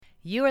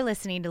You are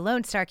listening to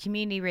Lone Star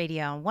Community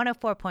Radio on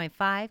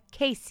 104.5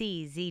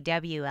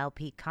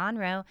 KCZWLP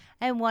Conroe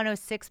and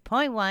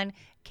 106.1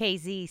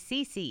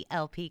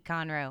 KZCCLP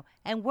Conroe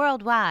and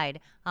worldwide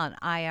on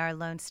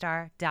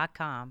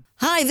irlonestar.com.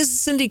 Hi, this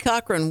is Cindy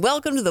Cochran.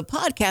 Welcome to the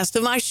podcast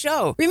of my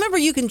show. Remember,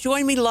 you can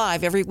join me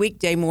live every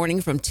weekday morning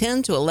from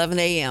 10 to 11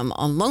 a.m.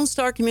 on Lone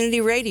Star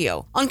Community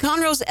Radio, on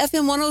Conroe's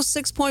FM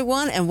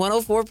 106.1 and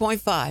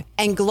 104.5,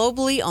 and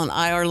globally on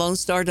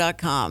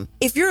irlonestar.com.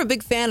 If you're a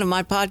big fan of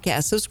my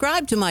podcast,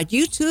 subscribe to my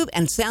YouTube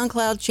and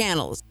SoundCloud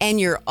channels, and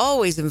you're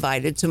always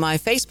invited to my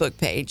Facebook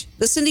page,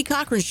 The Cindy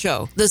Cochran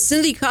Show. The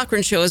Cindy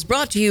Cochran Show is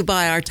brought to you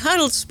by our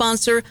title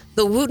sponsor,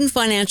 the Wooten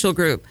Financial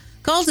Group.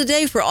 Call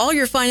today for all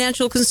your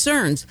financial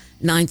concerns,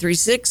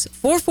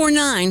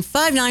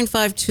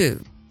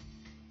 936-449-5952.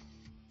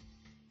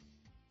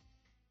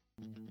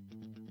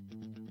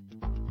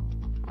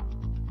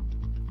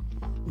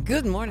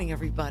 Good morning,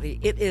 everybody.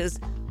 It is,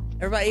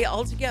 everybody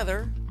all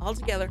together,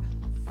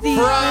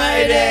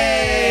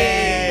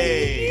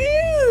 Friday!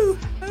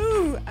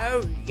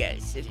 Oh,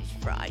 yes, it is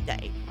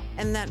Friday.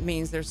 And that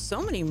means there's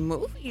so many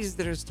movies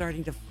that are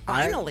starting to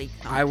finally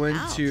come out. I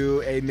went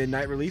to a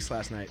midnight release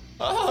last night.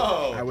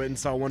 Oh. I went and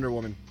saw Wonder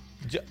Woman.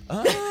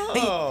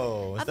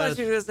 Oh. I thought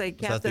you were going to say Is that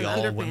Captain the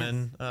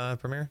Underpants. all-women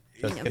premiere?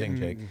 Just kidding,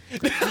 Jake.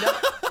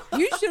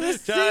 You should have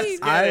seen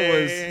it.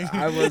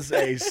 I was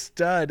a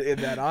stud in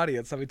that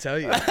audience, let me tell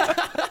you.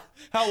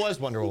 How was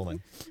Wonder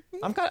Woman?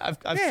 I've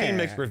seen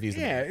mixed reviews.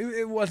 Yeah,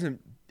 it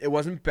wasn't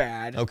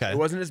bad. Okay. It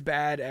wasn't as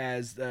bad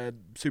as the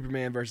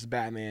Superman versus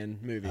Batman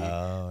movie,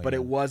 but yeah.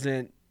 it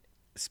wasn't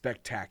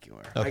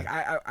spectacular. Okay. Like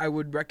I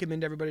would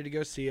recommend everybody to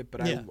go see it,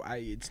 but Yeah.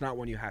 it's not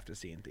one you have to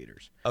see in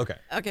theaters. Okay.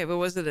 Okay, but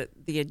was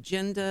it the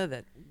agenda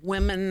that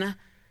women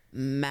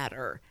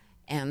matter?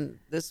 And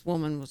this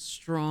woman was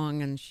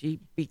strong, and she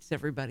beats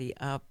everybody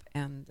up.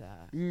 And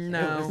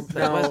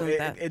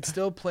it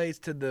still plays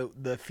to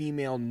the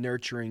female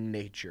nurturing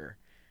nature,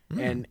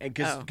 and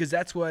because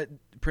that's what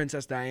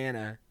Princess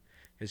Diana,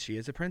 because she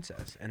is a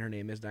princess and her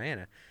name is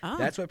Diana. Oh.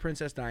 That's what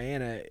Princess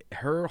Diana,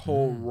 her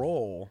whole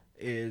role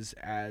is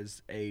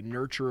as a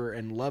nurturer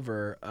and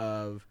lover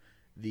of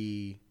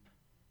the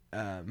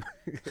of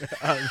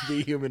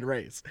the human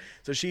race.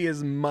 So she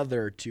is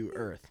mother to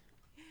Earth.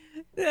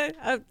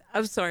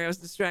 I'm sorry, I was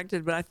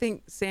distracted, but I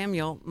think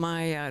Samuel,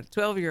 my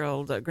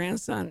 12-year-old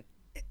grandson,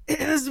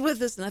 is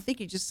with us, and I think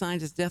he just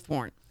signed his death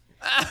warrant.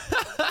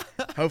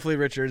 Hopefully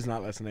Richard's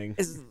not listening.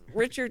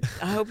 Richard,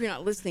 I hope you're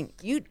not listening.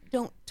 You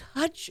don't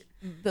touch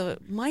the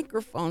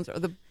microphones or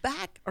the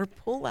back or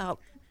pull out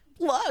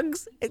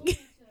plugs.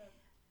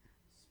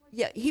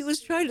 Yeah, he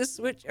was trying to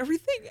switch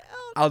everything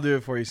out. I'll do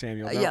it for you,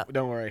 Samuel.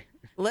 Don't worry.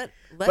 Let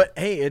But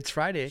hey, it's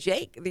Friday.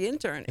 Jake, the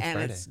intern, and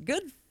Friday. it's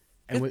good.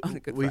 And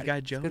Good we've Friday. got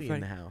It's Good Joey in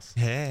Friday. the house.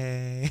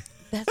 Hey.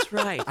 That's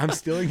right. I'm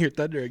stealing your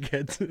thunder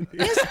again.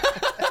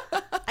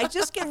 I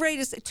just get ready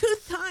to say 2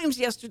 times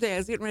yesterday. I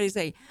was getting ready to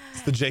say,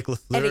 It's the Jake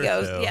LaFleur and he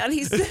goes, show. yeah, and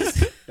he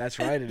says, That's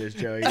right, it is,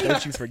 Joey.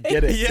 Don't you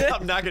forget it. Yeah,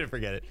 I'm not going to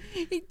forget it.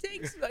 he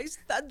takes my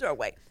thunder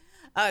away.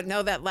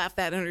 No, that laugh,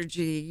 that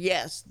energy.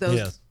 Yes,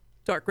 those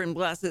dark rim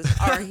glasses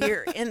are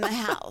here in the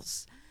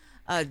house.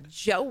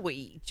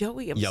 Joey,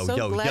 I'm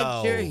so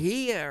glad you're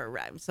here.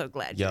 I'm so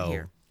glad you're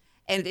here.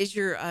 And is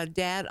your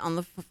dad on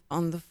the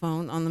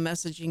phone, on the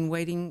messaging,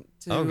 waiting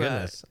to? Oh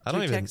goodness, I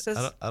don't text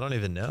us?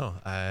 even know.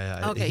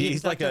 Okay,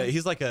 he's like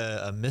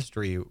a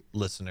mystery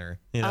listener.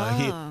 You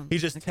know, he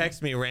just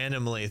texts me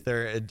randomly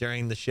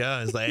during the show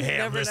and is like,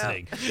 "Hey, I'm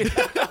listening."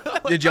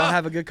 Did y'all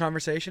have a good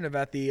conversation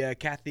about the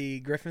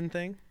Kathy Griffin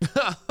thing?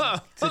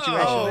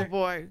 Situation Oh there?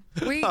 boy,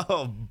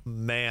 Oh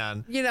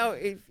man, you know,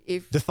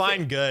 if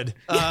define good.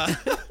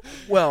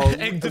 Well,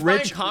 And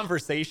define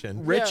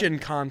conversation. rich in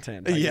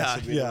content. I guess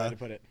would be the way to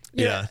put it.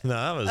 Yeah, no,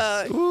 that was.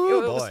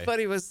 what was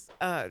funny was,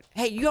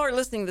 hey, you are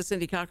listening to the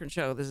Cindy Cochran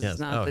Show. This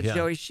is not the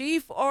Joey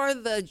Sheaf or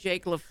the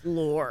Jake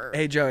LaFleur.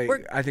 Hey, Joey,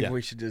 I think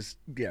we should just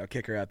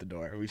kick her out the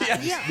door. We should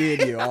just me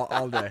and you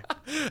all day.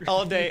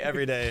 All day,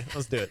 every day.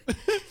 Let's do it.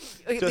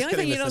 The only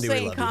thing you don't Cindy, say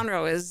we in love you.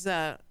 Conroe is,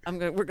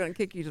 we're going to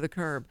kick you to the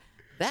curb.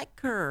 That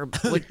curb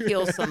would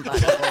kill somebody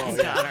in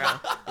Conroe.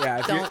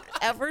 Yeah, Don't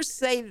ever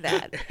say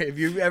that. if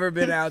you've ever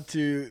been out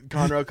to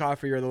Conroe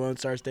Coffee or the Lone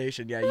Star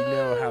Station, you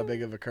know how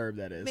big of a curb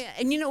that is. Man,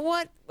 and you know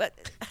what?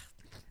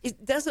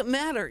 It doesn't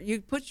matter. You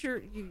put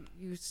you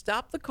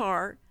stop the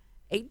car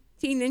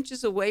 18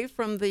 inches away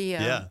from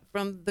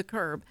the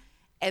curb,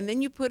 and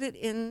then you put it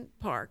in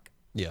park.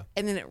 Yeah.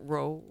 And then it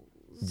rolls.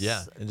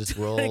 Yeah, it just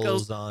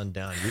rolls on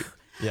down.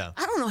 Yeah.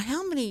 I don't know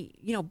how many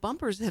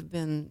bumpers have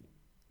been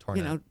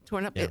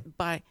torn up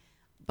by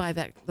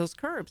those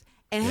curbs,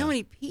 and how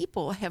many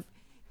people have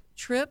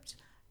tripped,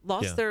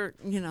 lost their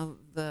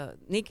the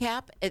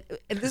kneecap. And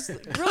this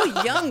really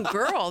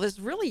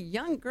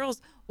young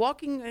girl's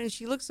walking, and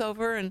she looks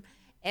over, and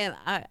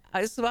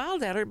I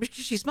smiled at her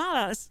because she smiled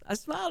at us. I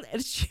smiled,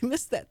 and she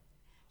missed that.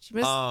 She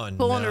missed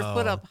pulling her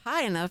foot up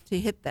high enough to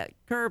hit that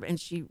curb, and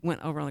she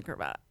went over on the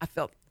curb. I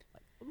felt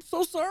I'm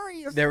so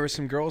sorry. There were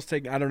some girls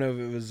taking, I don't know if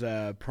it was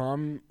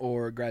prom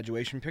or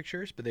graduation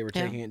pictures, but they were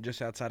taking it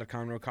just outside of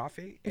Conroe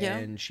Coffee. Yeah.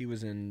 And she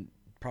was in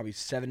probably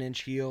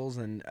 7-inch heels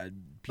and a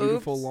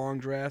beautiful long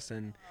dress.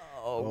 And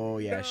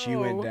she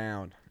went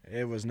down.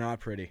 It was not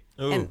pretty.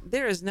 Ooh. And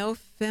there is no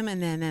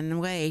feminine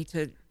way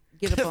to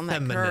get up on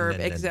that curve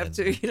except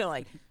to,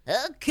 like,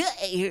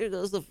 okay, here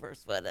goes the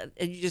first one. And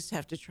you just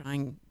have to try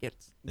and get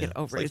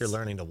over it's like it. you're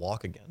learning to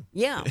walk again.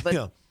 Yeah,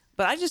 but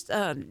but I just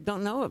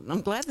don't know.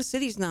 I'm glad the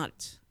city's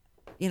not,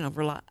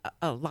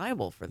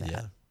 liable for that.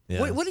 Yeah.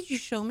 Yeah. What did you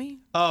show me?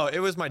 Oh, it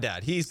was my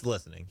dad. He's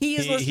listening. He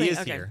is listening. He is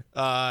Okay. here.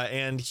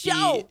 And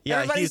Joe!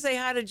 Everybody he's, say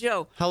hi to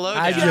Joe. hello,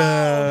 Hi, Dad.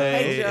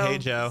 Joe. Hey,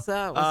 Joe. What's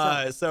up? What's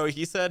up? So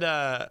he said,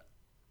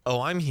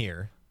 I'm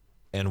here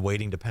and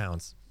waiting to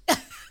pounce.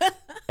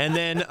 And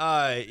then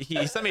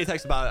he sent me a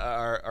text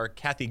about our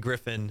Kathy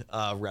Griffin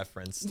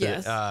reference.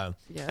 Yes.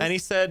 Yes. And he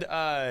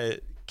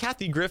said,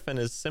 Kathy Griffin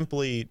is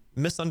simply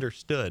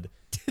misunderstood.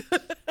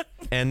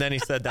 And then he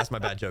said, that's my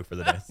bad joke for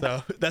the day.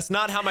 So that's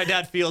not how my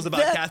dad feels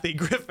about Kathy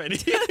Griffin.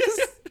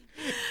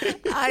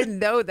 I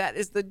know that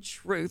is the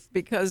truth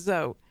because,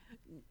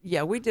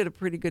 we did a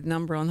pretty good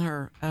number on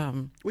her.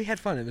 We had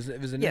fun. It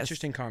was an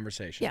interesting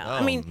conversation. Yeah, Oh,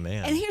 I mean,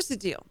 man. and here's the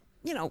deal.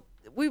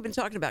 We've been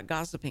talking about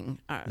gossiping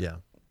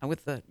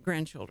with the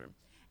grandchildren.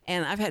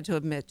 And I've had to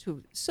admit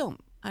to some,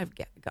 I've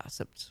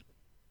gossiped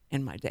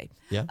in my day.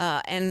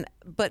 Yeah.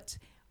 But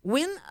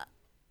when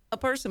a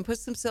person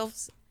puts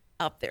themselves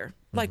out there,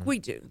 like we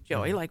do,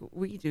 Joey, like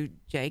we do,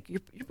 Jake,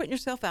 you're putting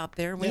yourself out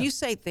there. When you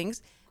say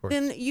things,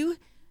 then you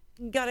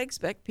got to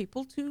expect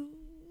people to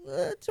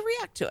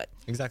react to it.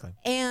 Exactly.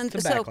 And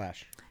It's a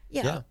backlash.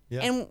 Yeah.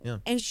 Yeah.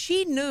 And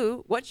she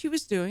knew what she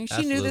was doing.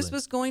 She knew this Absolutely.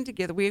 was going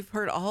together. We've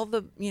heard all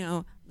the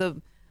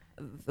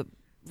the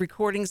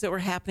recordings that were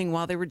happening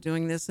while they were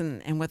doing this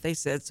and what they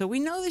said. So we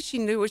know that she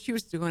knew what she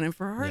was doing. And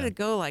for her to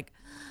go like,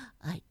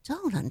 I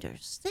don't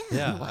understand.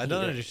 Yeah, why I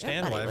don't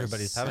understand why was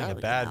everybody's having a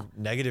so, bad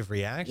negative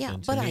reaction Yeah, to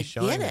but me I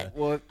showing get it.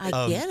 Well, I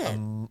get it.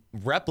 a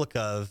replica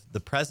of the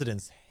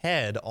president's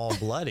head all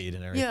bloodied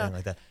and everything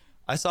like that.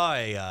 I saw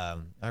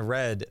I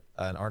read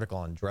an article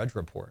on Drudge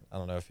Report. I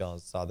don't know if y'all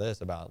saw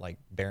this about like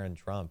Barron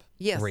Trump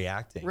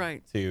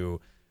reacting to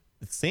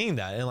seeing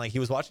that, and like he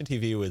was watching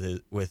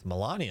TV with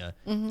Melania,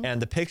 and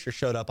the picture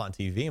showed up on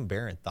TV, and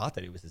Barron thought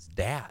that it was his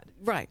dad,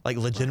 like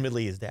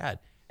legitimately his dad.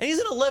 And he's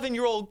an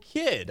 11-year-old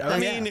kid. I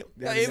mean,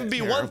 it would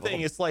be one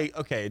thing. It's like,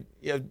 okay,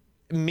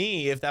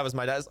 me, if that was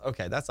my dad,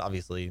 okay, that's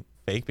obviously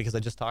fake because I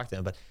just talked to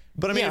him.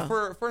 But I mean,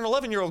 for an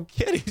 11-year-old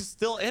kid, he's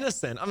still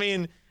innocent. I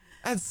mean,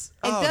 that's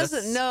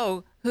doesn't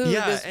know who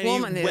this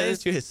woman he went is.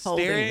 into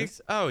hysterics.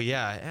 Oh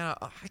yeah,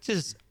 and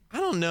I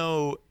don't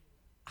know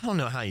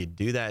how you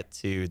do that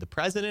to the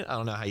president. I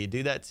don't know how you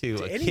do that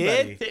to a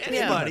anybody. kid, to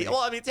anybody.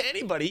 Well, I mean, to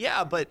anybody,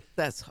 yeah, but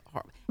that's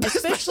horrible.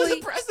 especially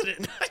the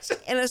president.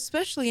 And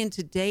especially in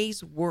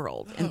today's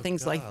world and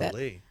things like that.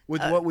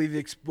 With what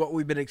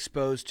we've been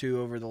exposed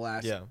to over the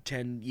last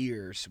 10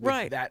 years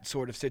with that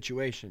sort of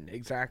situation.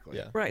 Exactly.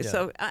 Yeah. Right. Yeah.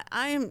 So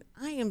I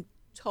am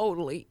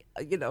totally,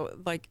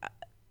 like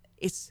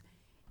it's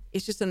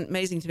just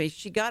amazing to me.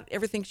 She got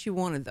everything she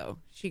wanted, though.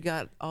 She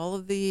got all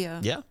of the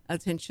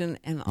attention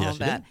and all she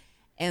that. did.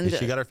 And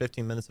she got her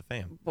 15 minutes of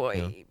fame.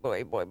 Boy.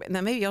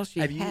 Now maybe all she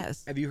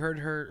has. Have you heard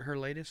her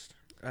latest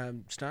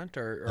stunt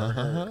or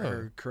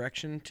her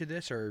correction to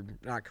this, or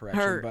not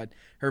correction, but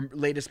her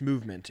latest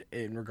movement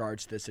in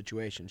regards to this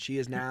situation? She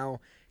is now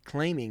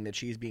claiming that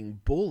she's being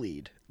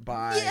bullied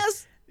by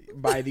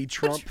the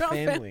Trump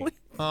family.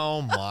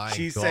 Oh my!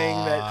 She's gosh.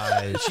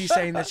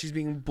 saying that she's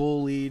being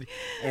bullied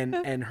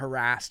and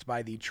harassed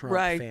by the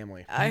Trump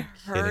family. I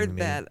heard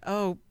me? that.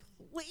 Oh,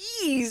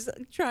 please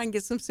try and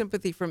get some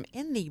sympathy from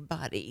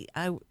anybody.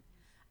 I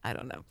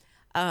don't know.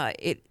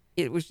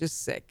 It was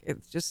just sick.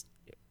 It's just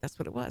that's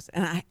what it was.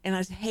 And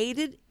I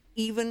hated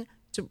even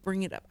to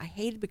bring it up. I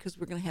hated because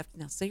we're going to have to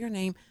now say her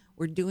name.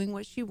 We're doing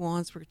what she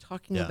wants. We're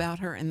talking about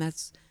her, and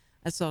that's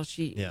all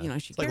she she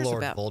it's cares like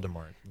Lord about.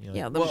 Voldemort.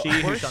 She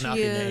who shall not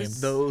be named.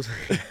 Those.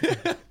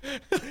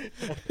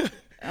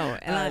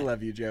 And I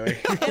love you, Joey.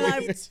 And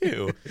I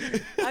too.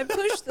 I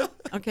pushed the.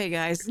 Okay,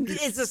 guys,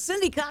 it's a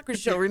Cindy Cochran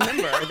show.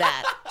 Remember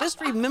that.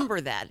 Just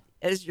remember that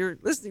as you're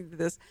listening to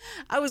this.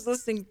 I was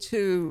listening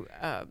to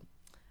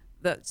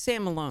the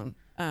Sam Malone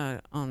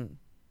on.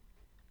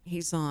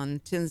 He's on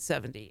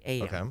 1070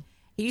 AM. Okay.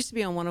 He used to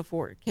be on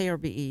 104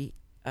 KRBE,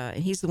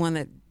 and he's the one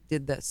that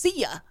did the "See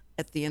ya"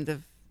 at the end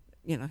of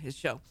his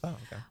show. Oh,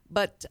 okay.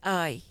 But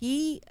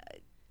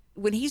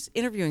when he's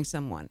interviewing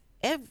someone,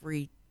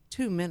 every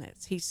 2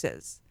 minutes he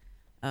says,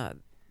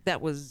 "That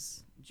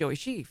was Joey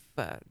Sheaf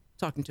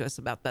talking to us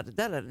about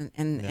da-da-da-da,"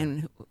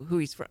 and who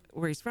he's from,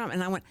 where he's from.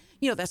 And I went,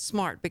 that's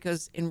smart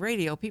because in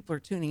radio people are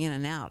tuning in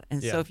and out,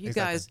 and so if you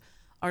guys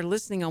are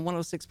listening on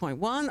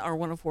 106.1 or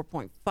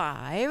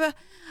 104.5,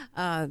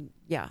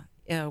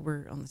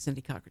 we're on the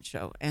Cindy Cochran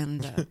show,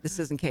 and this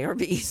isn't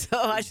KRB, so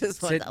I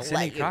just wanted to Cindy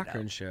let you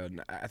Cochran know. show.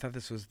 I thought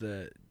this was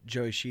the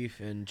Joey Sheaf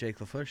and Jake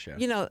LaFleur show.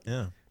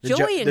 The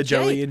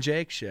Joey and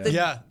Jake show.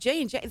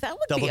 Jay and Jay. That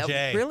would Double be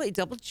J. a really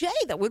Double J.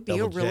 That would be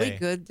Double a really J.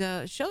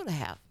 good show to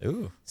have.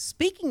 Ooh.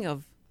 Speaking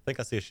of, I think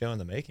I see a show in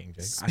the making,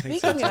 Jake.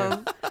 speaking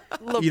of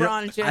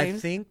LeBron James, I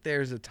think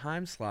there's a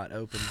time slot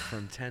open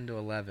from 10 to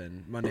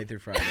 11 Monday through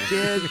Friday.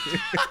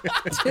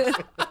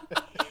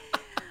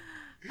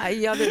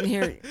 Y'all didn't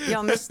hear.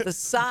 Y'all missed the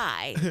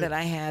sigh that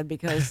I had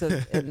because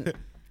of.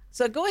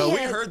 So go ahead we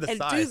heard the and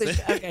sighs. do the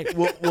show. Okay.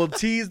 We'll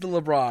tease the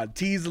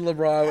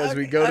LeBron as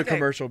we go to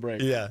commercial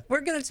break. Yeah. We're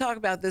going to talk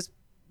about this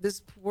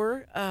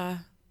poor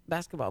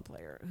basketball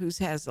player who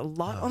has a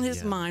lot on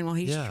his mind while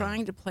he's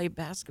trying to play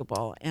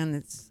basketball,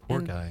 and Poor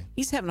guy.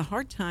 He's having a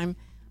hard time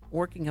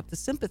working up the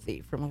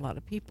sympathy from a lot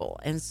of people,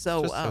 and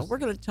so we're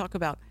going to talk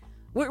about.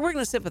 We're going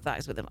to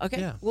sympathize with him. Okay,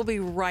 Yeah. We'll be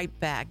right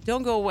back.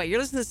 Don't go away. You're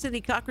listening to the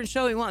Cindy Cochran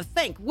Show. We want to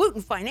thank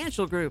Wooten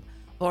Financial Group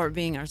for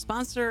being our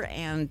sponsor,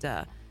 and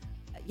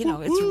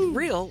it's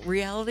real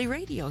reality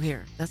radio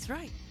here. That's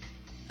right.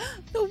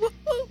 The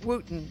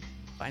Wooten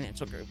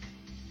Financial Group.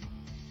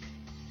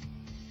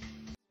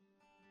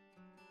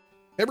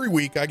 Every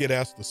week I get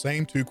asked the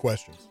same two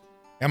questions.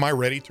 Am I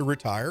ready to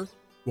retire?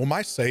 Will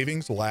my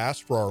savings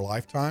last for our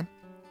lifetime?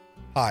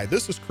 Hi,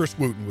 this is Chris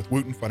Wooten with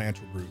Wooten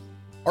Financial Group.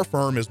 Our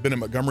firm has been in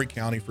Montgomery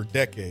County for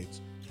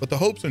decades, but the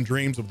hopes and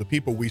dreams of the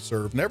people we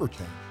serve never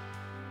change.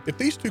 If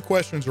these two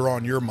questions are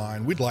on your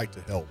mind, we'd like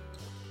to help.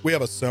 We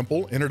have a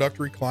simple,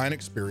 introductory client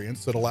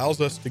experience that allows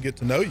us to get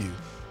to know you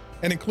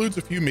and includes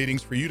a few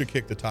meetings for you to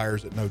kick the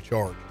tires at no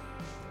charge.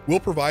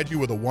 We'll provide you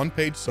with a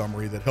one-page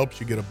summary that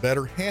helps you get a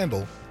better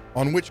handle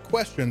on which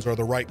questions are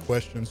the right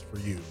questions for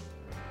you.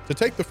 To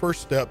take the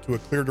first step to a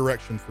clear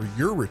direction for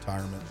your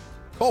retirement,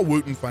 call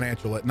Wooten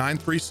Financial at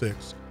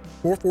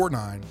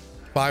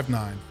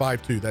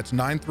 936-449-5952. That's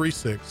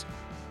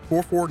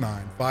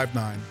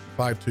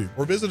 936-449-5952.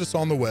 Or visit us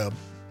on the web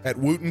at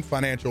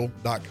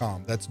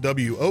wootenfinancial.com. That's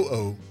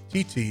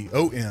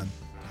WOOTTON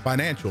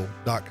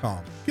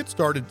financial.com. Get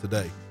started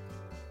today.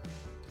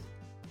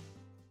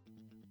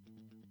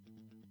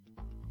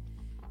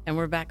 And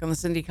we're back on the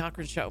Cindy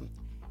Cochran Show.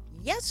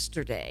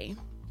 Yesterday,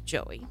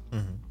 Joey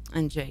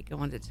and Jake, I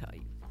wanted to tell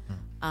you.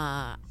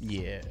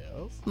 Yes.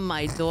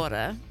 My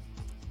daughter,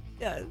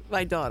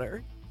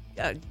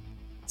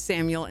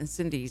 Samuel and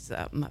Cindy's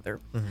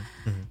mother,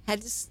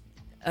 had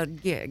a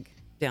gig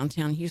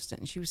downtown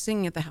Houston. She was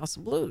singing at the House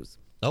of Blues.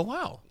 Oh,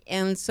 wow.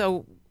 And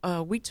so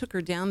we took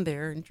her down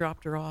there and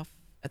dropped her off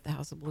at the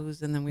House of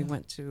Blues, and then we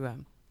went to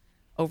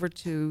over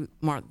to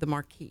the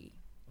Marquee.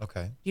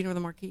 Okay. Do you know where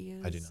the Marquee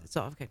is? I do not.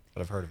 So okay.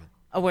 But I've heard of it.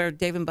 Where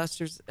Dave and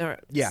Buster's.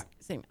 Yeah.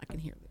 Same. I can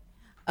hear it.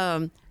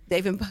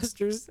 Dave and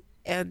Buster's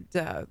and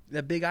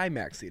That big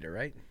IMAX theater,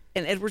 right?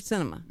 and Edward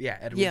Cinema. Yeah,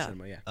 Edward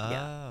Cinema, yeah.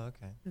 Oh,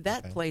 okay.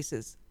 That Okay. place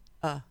is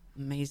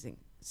amazing.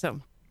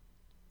 So,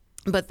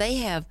 but they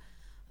have,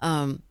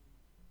 I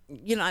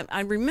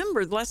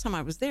remember the last time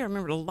I was there, I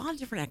remembered a lot of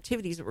different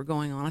activities that were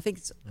going on. I think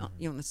it's,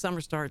 when the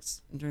summer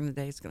starts and during the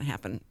day, it's going to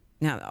happen.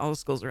 Now that all the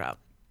schools are out.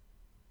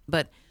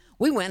 But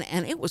we went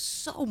and it was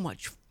so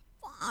much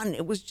fun.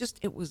 It was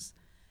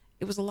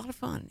a lot of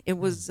fun. It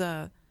was,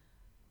 the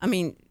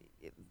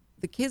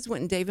kids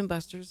went in Dave and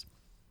Buster's,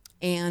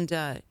 and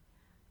I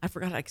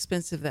forgot how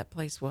expensive that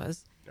place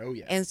was. Oh,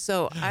 yeah. And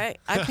so I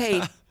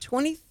paid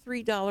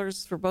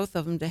 $23 for both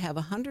of them to have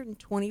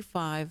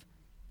 125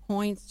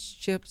 points,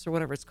 chips, or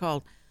whatever it's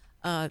called,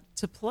 to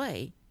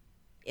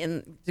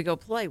go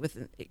play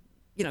with,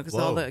 because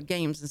all the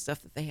games and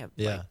stuff that they have.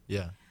 Yeah,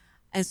 yeah.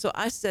 And so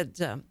I said,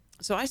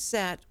 I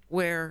sat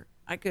where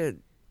I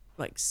could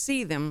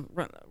see them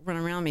run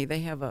around me. They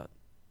have a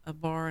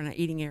bar and an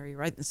eating area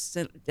right in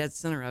the dead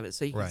center of it,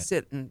 so you can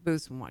sit in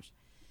booths and watch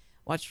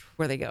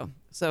where they go.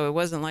 So it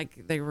wasn't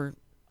like they were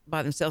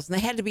by themselves, and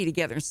they had to be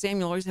together. And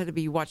Samuel always had to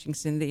be watching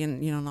Cindy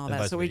and and all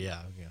that. So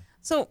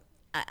So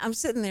I'm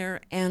sitting there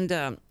and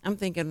I'm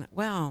thinking,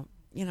 wow,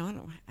 I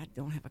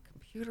don't have a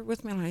computer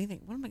with me. I don't have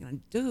anything. What am I going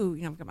to do?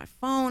 I've got my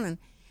phone,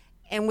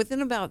 and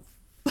within about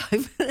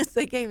 5 minutes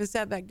they came and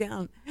sat back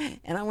down,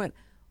 and I went,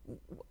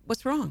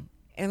 "What's wrong?"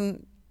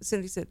 And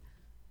Cindy said,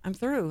 "I'm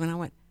through." And I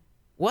went,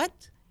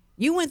 "What?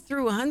 You went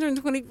through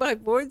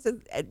 125 boards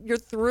and you're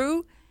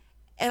through?"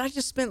 And I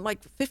just spent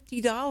like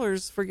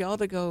 $50 for y'all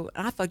to go.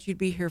 And I thought you'd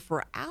be here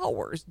for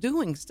hours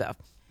doing stuff.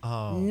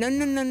 Oh,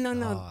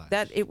 no.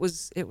 gosh. It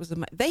was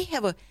they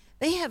have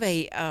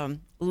a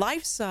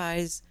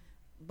life-size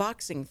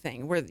boxing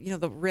thing where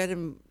the red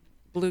and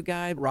blue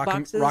guy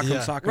boxes.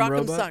 Rock'em Sock'em Rock'em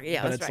Robot, Sock,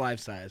 yeah, but that's it's right.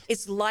 life-size.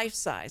 It's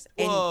life-size.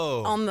 And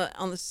Whoa.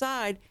 on the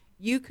side,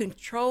 you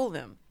control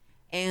them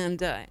and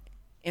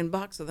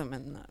box with them.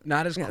 And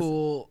Not as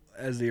cool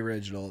as the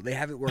original. They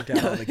haven't worked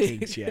out all the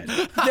kinks yet.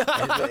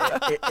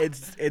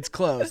 It's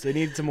close. They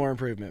need some more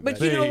improvement. But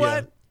you know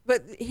what?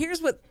 But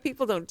here's what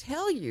people don't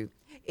tell you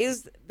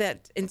is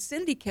that, and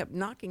Cindy kept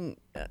knocking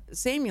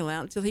Samuel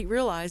out until he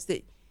realized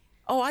that,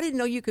 I didn't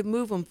know you could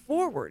move them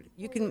forward.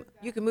 You can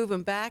move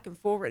them back and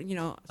forward,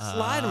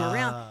 slide them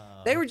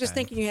around. They were just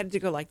thinking you had to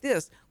go like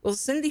this. Well,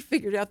 Cindy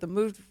figured out the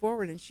move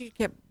forward, and she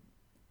kept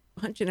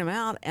punching him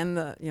out, and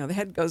the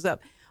head goes up.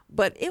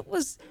 But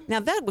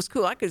that was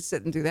cool. I could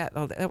sit and do that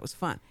all day. That was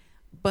fun.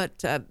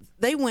 But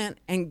they went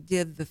and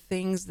did the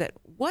things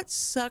what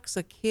sucks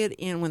a kid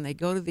in when they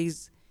go to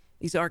these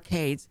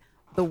arcades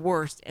the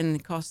worst, and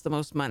it costs the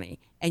most money,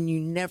 and you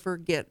never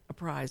get a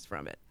prize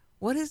from it.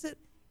 What is it?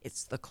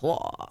 It's the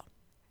claw.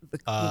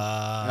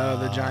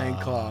 The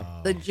giant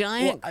claw. The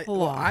giant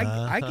claw.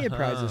 I get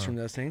prizes from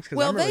those things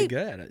because I'm really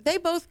good at it. They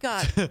both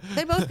got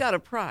a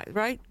prize,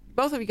 right?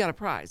 Both of you got a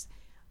prize.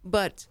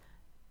 But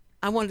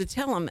I wanted to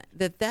tell them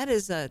that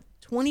is a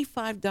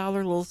 $25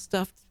 little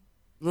stuffed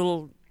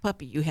little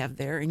puppy you have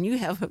there, and you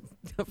have a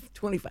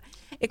 25.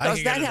 It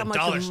costs that how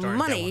much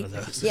money.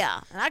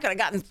 Yeah, and I could have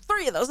gotten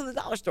 3 of those at the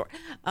dollar store.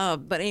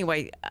 But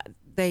anyway,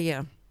 they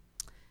got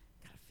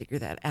to figure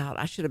that out.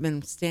 I should have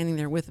been standing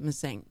there with them and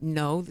saying,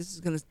 "No, this is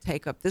going to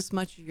take up this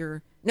much of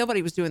your."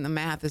 Nobody was doing the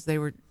math as they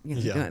were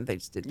doing. They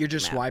just did. You're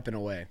just swiping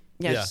away.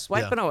 Yeah,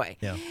 swiping away.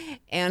 Yeah.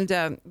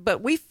 And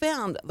but we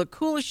found the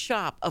coolest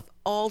shop of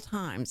all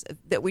times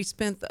that we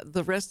spent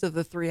the rest of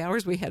the 3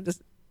 hours we had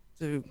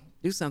to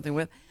do something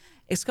with.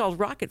 It's called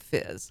Rocket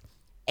Fizz,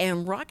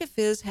 and Rocket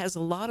Fizz has a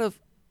lot of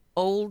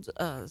old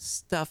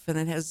stuff, and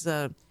it has,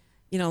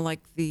 like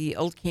the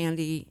old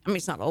candy. I mean,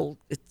 it's not old;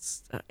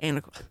 it's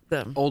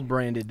old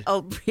branded.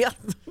 Old, yeah,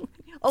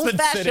 old it's been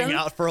fashioned. Sitting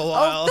out for a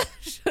while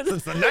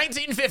since the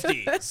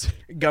 1950s.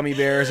 Gummy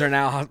bears are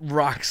now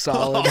rock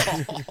solid.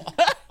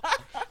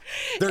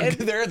 They're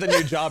the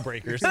new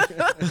jawbreakers,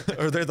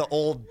 or they're the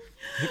old.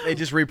 They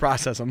just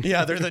reprocess them.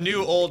 Yeah, they're the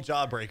new old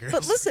jawbreakers.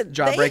 But listen,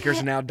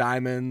 jawbreakers are now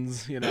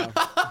diamonds.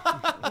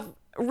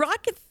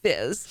 Rocket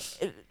Fizz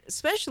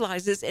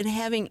specializes in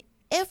having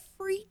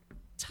every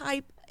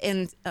type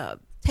and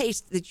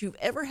taste that you've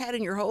ever had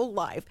in your whole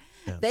life.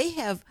 Yeah. They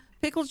have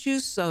pickle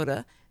juice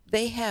soda.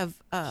 They have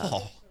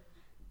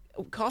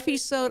coffee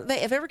soda. They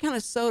have every kind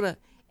of soda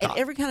and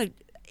every kind of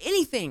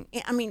anything.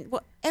 I mean,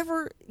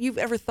 whatever you've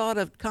ever thought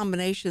of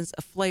combinations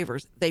of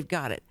flavors, they've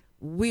got it.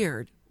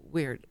 Weird,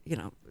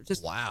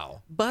 just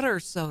wow. Butter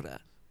soda.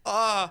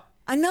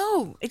 I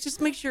know. It just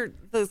makes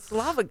the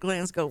saliva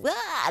glands go,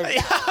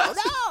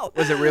 no.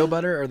 Was it real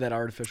butter or that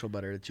artificial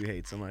butter that you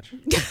hate so much?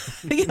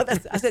 Yeah,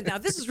 I said, now,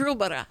 this is real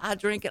butter. I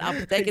drink it.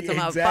 I'll take it to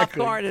my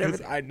popcorn and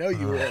everything. I know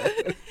you will.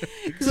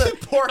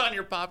 Pour it on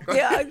your popcorn.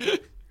 Yeah.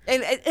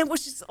 And it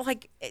was just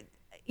like,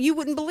 you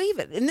wouldn't believe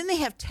it. And then they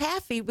have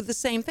taffy with the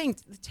same thing.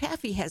 The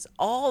taffy has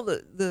all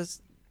the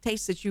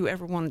tastes that you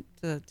ever want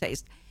to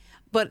taste.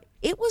 But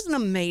it was an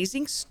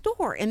amazing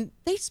store. And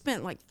they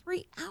spent like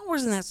 3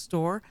 hours in that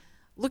store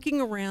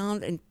looking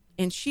around,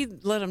 and she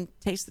let them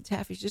taste the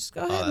taffy. Just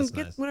go ahead and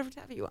get whatever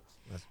taffy you want.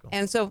 That's cool.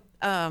 And so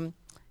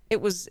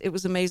it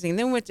was amazing. And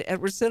then we went to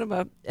Edward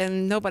Cinema,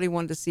 and nobody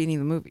wanted to see any of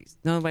the movies.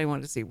 Nobody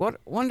wanted to see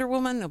Wonder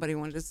Woman. Nobody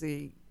wanted to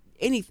see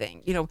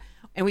anything,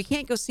 And we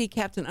can't go see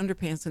Captain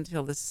Underpants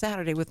until this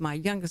Saturday with my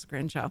youngest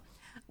grandchild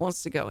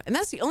wants to go. And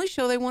that's the only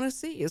show they want to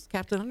see is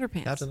Captain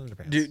Underpants. Captain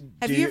Underpants.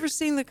 Have you ever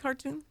seen the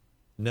cartoon?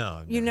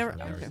 No. You never? I've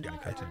never Okay. seen a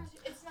cartoon.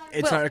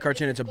 It's not a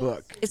cartoon. It's a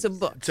book. It's a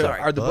book. So Sorry.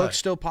 are the books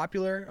still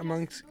popular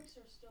amongst?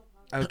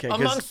 Okay,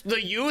 Amongst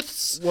the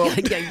youths? Well,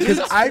 because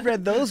I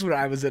read those when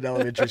I was in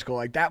elementary school.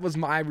 Like, that was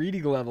my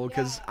reading level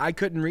because I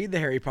couldn't read the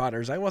Harry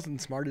Potters. I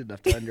wasn't smart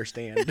enough to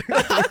understand.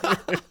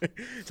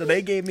 So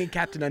they gave me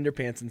Captain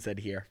Underpants and said,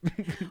 here.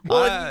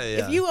 Well,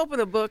 if you open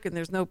a book and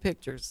there's no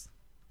pictures,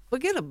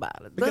 forget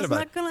about it. That's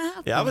not going to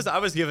happen. Yeah, I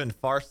was given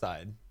Far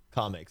Side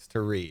comics to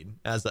read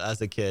as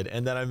a kid,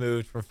 and then I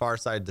moved from Far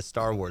Side to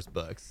Star Wars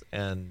books,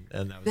 and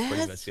that was pretty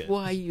much it. That's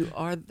why you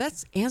are.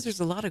 That answers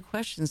a lot of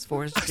questions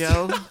for us,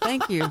 Joe.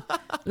 Thank you.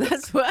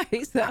 That's why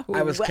he's that way.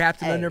 I was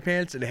Captain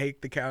Underpants and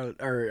Hank the cow,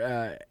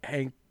 or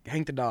Hank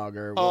the dog,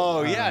 or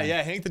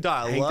Hank the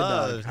dog.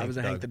 I was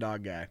a Hank the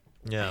dog guy.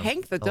 Yeah,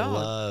 Hank the dog. I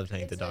loved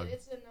Hank the dog.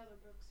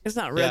 It's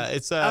not red. Yeah,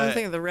 it's I'm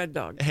thinking of the red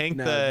dog. Hank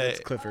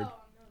it's Clifford.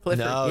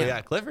 Clifford. No,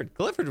 yeah, Clifford.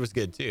 Clifford was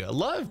good too.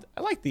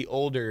 I liked the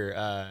older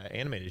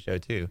animated show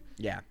too.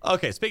 Yeah.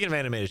 Okay, speaking of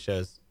animated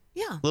shows.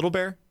 Yeah. Little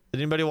Bear. Did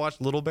anybody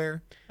watch Little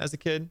Bear as a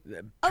kid?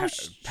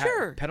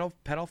 Sure.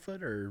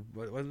 Petalfoot, or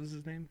what was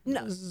his name?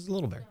 No. This is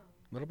Little Bear.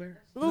 Little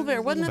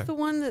Bear? Wasn't that the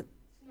one that?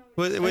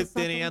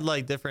 Then he had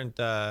like different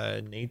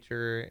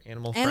nature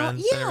animal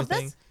friends and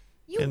everything.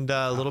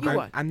 Little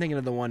Bear. I'm thinking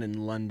of the one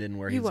in London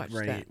where he's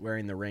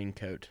wearing the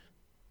raincoat.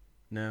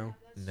 No.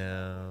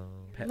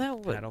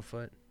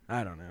 Paddlefoot.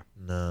 I don't know.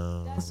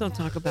 No. Let's don't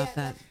talk about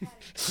that.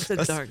 It's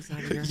a dark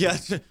side of your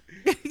Yes.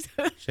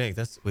 Shake,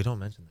 we don't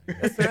mention that.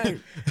 That's right.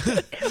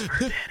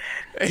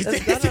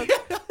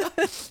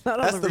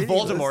 That's the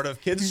Voldemort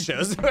of kids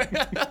shows.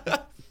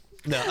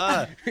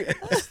 No,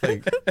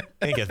 can't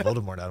get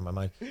Voldemort out of my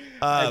mind.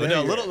 But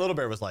no, Little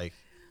Bear was like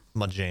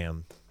my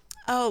jam.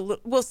 Oh,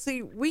 well,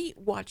 see, we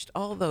watched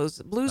all those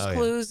Blue's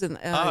Clues and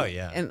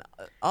and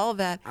all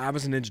that. I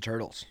was in Ninja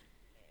Turtles.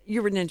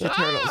 You were Ninja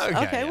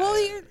Turtles. Okay, well,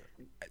 you're.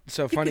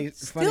 So funny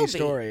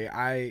story.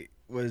 I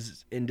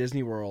was in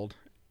Disney World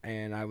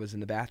and I was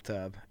in the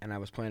bathtub and I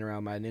was playing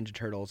around my Ninja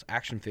Turtles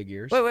action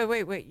figures.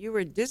 Wait. You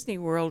were in Disney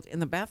World in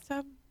the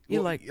bathtub?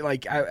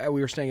 You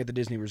we were staying at the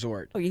Disney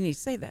Resort. Oh, you need to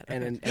say that.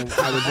 And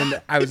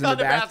I was in the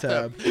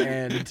bathtub,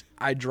 and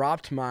I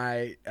dropped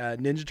my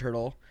Ninja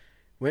Turtle,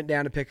 went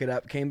down to pick it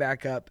up, came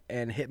back up,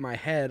 and hit my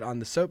head on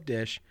the soap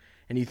dish.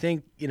 And you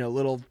think,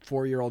 little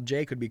 4-year-old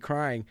Jake would be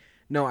crying.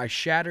 No, I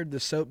shattered the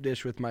soap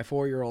dish with my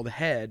 4-year-old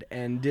head,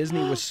 and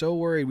Disney was so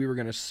worried we were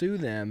going to sue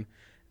them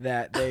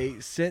that they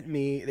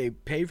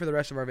paid for the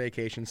rest of our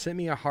vacation, sent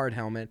me a hard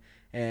helmet,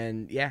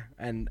 and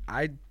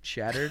I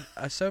shattered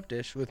a soap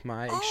dish with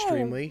my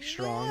extremely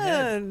strong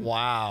head.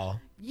 Wow.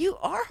 You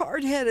are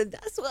hard-headed.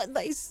 That's what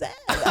they said.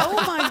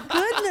 Oh, my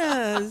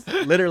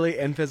goodness. Literally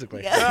and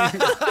physically.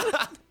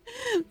 That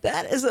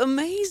is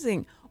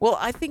amazing. Well,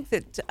 I think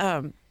that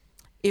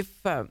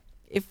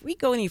if we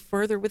go any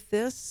further with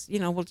this,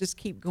 we'll just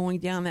keep going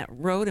down that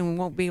road and we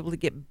won't be able to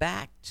get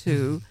back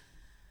to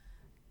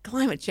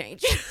climate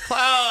change.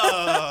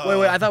 Oh.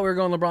 Wait, I thought we were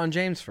going LeBron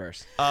James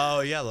first.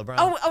 Oh, yeah, LeBron.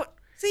 Oh,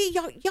 see,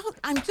 y'all,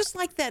 I'm just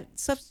like that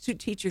substitute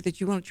teacher that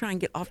you want to try and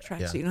get off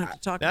track so you don't have to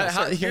talk about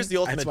certain here's things. the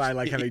ultimate. That's why I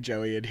like having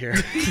Joey in here.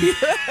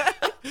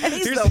 And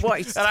he's the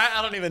voice. And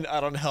I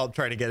don't help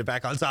trying to get it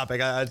back on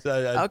topic.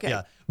 Okay.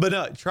 Yeah. But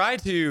no, try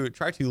to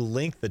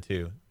link the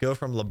two. Go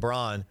from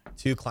LeBron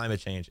to climate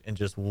change in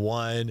just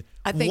one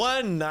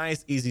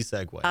nice, easy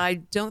segue. I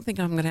don't think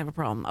I'm going to have a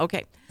problem.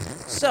 Okay.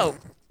 So,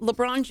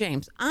 LeBron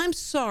James, I'm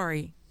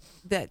sorry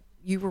that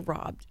you were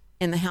robbed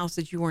in the house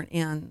that you weren't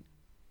in.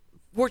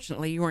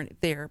 Fortunately, you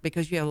weren't there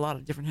because you had a lot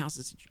of different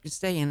houses that you could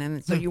stay in.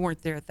 And so you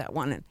weren't there at that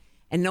one.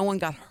 And no one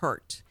got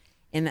hurt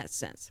in that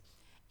sense.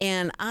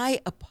 And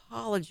I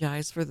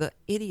apologize for the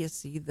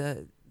idiocy,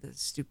 the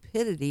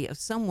stupidity of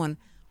someone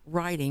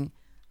writing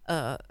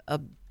a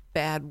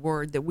bad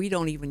word that we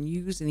don't even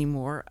use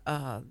anymore.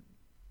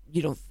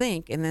 You don't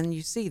think, and then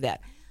you see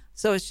that.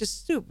 So it's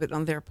just stupid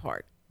on their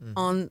part,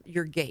 on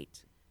your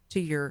gate to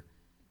your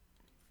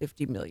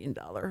 $50 million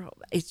home.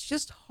 It's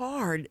just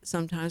hard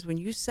sometimes when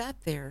you sat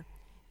there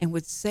and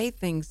would say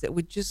things that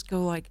would just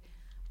go like,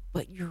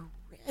 but you're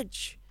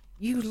rich.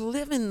 You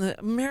live in the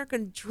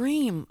American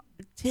dream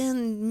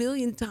 10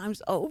 million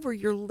times over.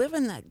 You're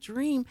living that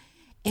dream,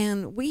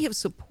 and we have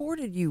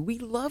supported you. We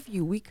love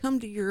you. We come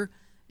to your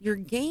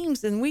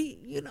games, and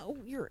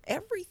you're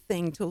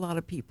everything to a lot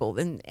of people,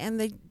 and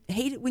they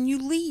hate it when you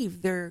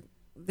leave their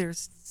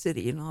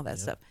city and all that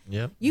stuff.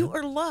 You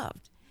are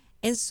loved.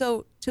 And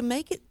so to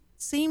make it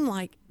seem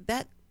like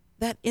that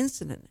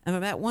incident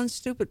and that one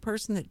stupid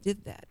person that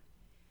did that,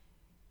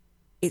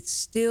 it's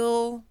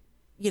still,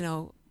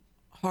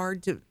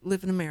 hard to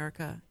live in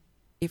America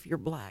if you're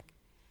black.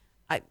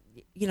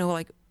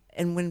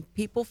 And when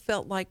people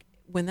felt like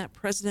when that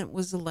president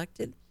was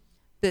elected,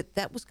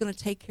 that was going to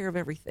take care of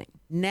everything.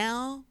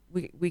 Now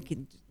we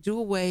can do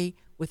away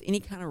with any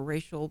kind of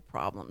racial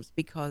problems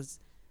because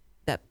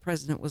that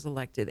president was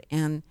elected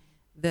and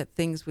that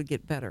things would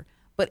get better.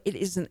 But it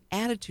is an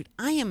attitude.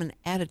 I am an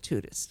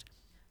attitudist.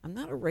 I'm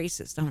not a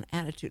racist. I'm an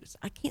attitudist.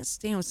 I can't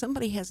stand when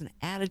somebody has an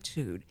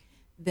attitude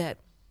that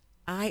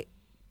I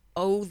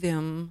owe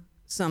them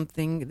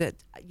something that,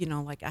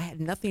 like I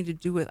had nothing to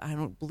do with. I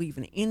don't believe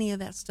in any of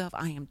that stuff.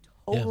 I am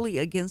totally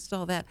against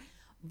all that.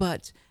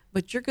 But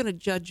you're going to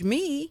judge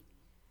me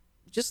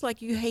just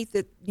like you hate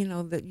that,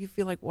 that you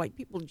feel like white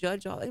people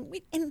judge all.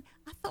 And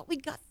I thought we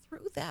got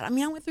through that. I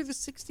mean, I went through the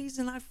 60s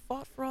and I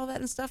fought for all that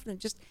and stuff. And it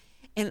just,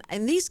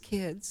 and these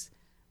kids,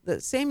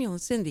 the Samuel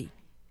and Cindy,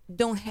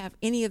 don't have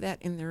any of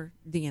that in their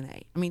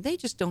DNA. I mean, they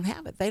just don't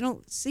have it. They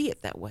don't see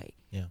it that way.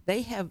 Yeah.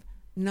 They have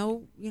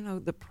no,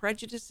 the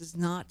prejudice is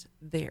not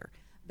there.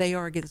 They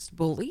are against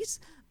bullies.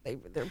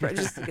 They're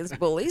prejudiced against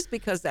bullies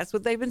because that's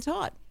what they've been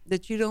taught,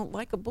 that you don't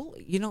like a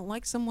bully. You don't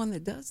like someone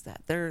that does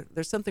that.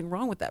 There's something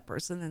wrong with that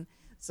person. And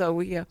so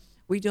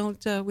we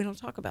don't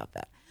talk about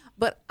that.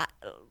 But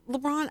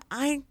LeBron,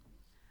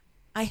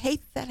 I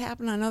hate that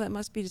happened. I know that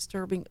must be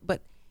disturbing,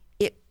 but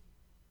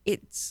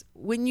it's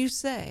when you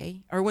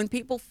say, or when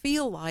people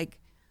feel like,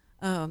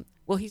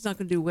 well, he's not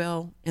going to do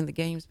well in the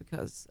games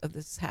because of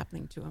this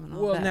happening to him and all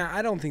that. Well, now,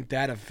 I don't think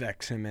that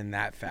affects him in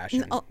that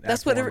fashion. No,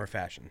 that's whatever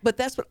fashion. But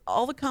that's what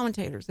all the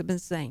commentators have been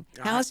saying.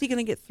 How is he going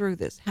to get through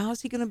this? How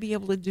is he going to be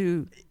able to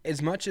do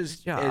as much as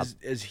job?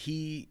 As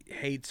he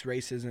hates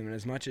racism and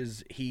as much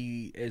as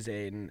he is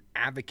an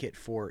advocate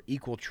for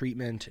equal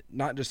treatment,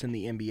 not just in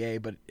the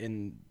NBA, but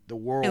in the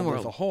world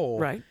as a whole,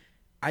 right?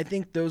 I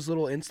think those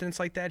little incidents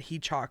like that, he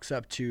chalks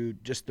up to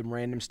just the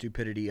random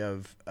stupidity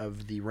of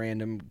the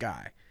random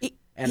guy.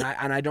 And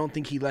I don't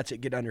think he lets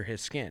it get under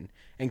his skin.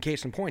 And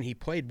case in point, he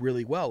played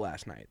really well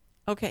last night.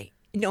 Okay.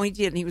 No, he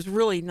didn't. He was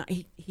really not.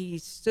 He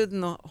stood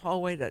in the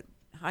hallway to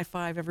high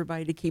five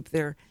everybody to keep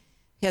their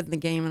head in the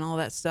game and all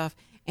that stuff.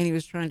 And he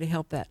was trying to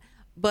help that.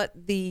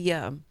 But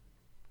the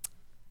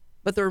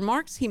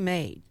remarks he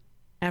made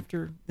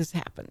after this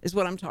happened is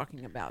what I'm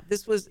talking about.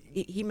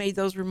 He made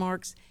those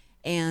remarks,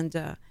 and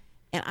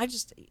I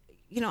just,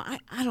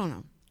 I don't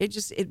know.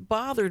 It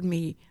bothered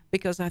me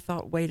because I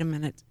thought, wait a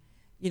minute.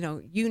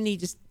 You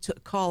need to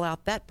call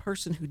out that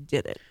person who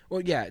did it. Well,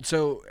 yeah.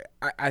 So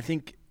I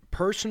think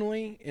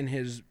personally, in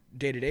his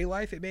day-to-day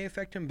life it may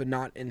affect him, but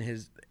not in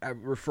his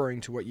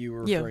referring to what you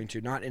were referring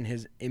to, not in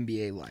his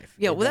NBA life.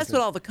 Yeah, well, that's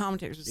what all the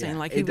commentators were saying.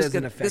 Like this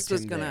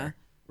was going to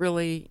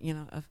really,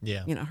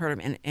 hurt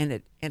him, and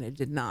it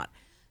did not.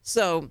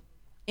 So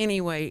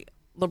anyway,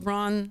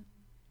 LeBron,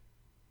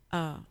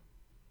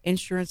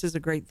 insurance is a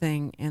great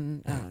thing,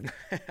 and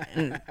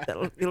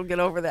it'll get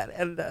over that.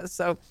 And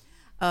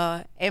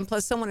and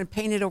plus, someone had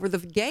painted over the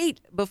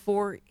gate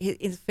before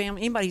his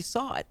family. Anybody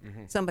saw it,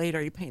 somebody had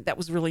already painted. That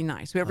was really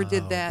nice. Whoever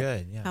did that,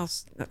 good, yeah. How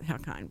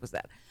kind was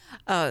that?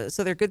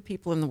 So they're good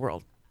people in the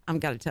world. I'm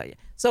got to tell you.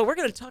 So we're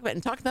going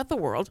to talk about the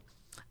world.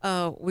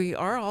 We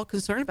are all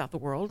concerned about the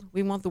world.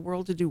 We want the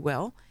world to do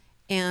well,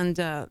 and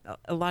a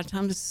lot of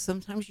times,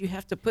 sometimes you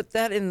have to put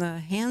that in the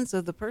hands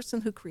of the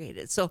person who created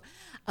it. So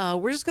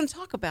we're just going to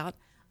talk about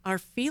our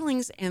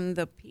feelings and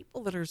the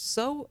people that are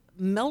so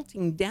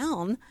melting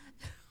down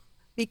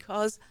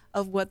because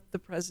of what the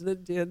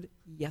president did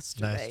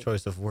yesterday. Nice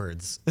choice of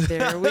words.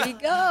 There we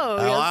go.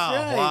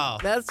 Wow.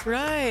 That's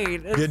right.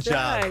 Good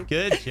job.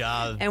 Good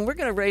job. And we're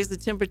going to raise the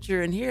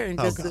temperature in here in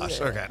just a minute.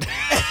 Okay.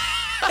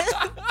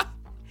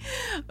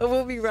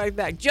 We'll be right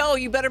back. Joe,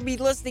 you better be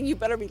listening.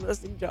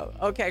 Joe.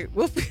 Okay,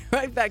 we'll be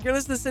right back. You're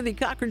listening to the Cindy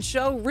Cochran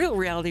Show, Real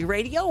Reality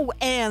Radio,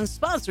 and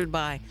sponsored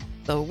by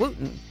the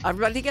Wooten.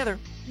 Everybody together.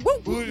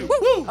 Woo, woo,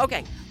 woo.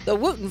 Okay, the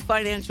Wooten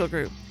Financial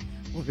Group.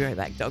 We'll be right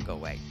back. Don't go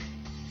away.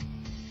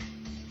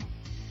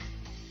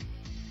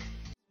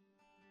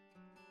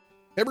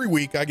 Every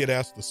week, I get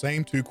asked the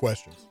same two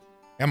questions.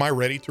 Am I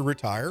ready to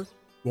retire?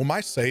 Will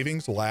my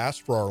savings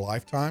last for our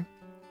lifetime?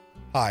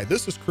 Hi,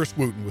 this is Chris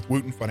Wooten with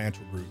Wooten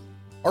Financial Group.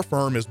 Our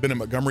firm has been in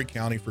Montgomery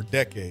County for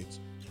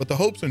decades, but the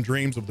hopes and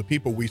dreams of the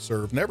people we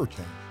serve never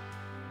change.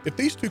 If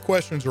these two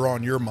questions are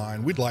on your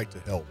mind, we'd like to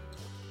help.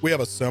 We have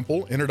a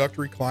simple,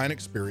 introductory client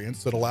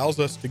experience that allows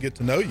us to get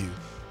to know you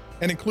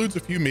and includes a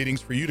few meetings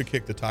for you to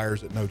kick the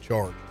tires at no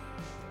charge.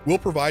 We'll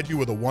provide you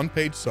with a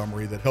one-page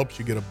summary that helps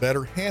you get a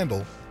better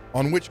handle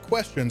on which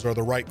questions are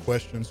the right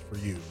questions for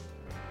you.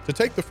 To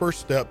take the first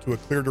step to a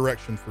clear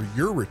direction for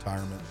your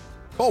retirement,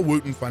 call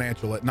Wooten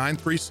Financial at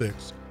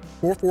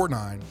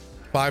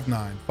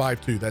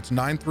 936-449-5952. That's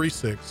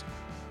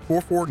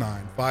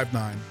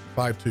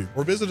 936-449-5952.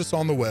 Or visit us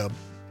on the web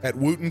at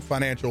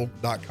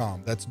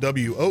wootenfinancial.com. That's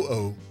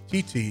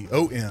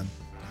WOOTTON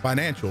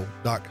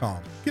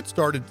financial.com. Get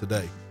started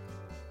today.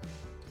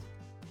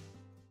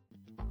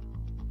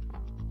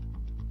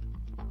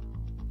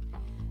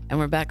 And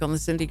we're back on the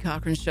Cindy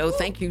Cochran Show.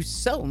 Thank you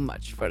so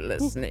much for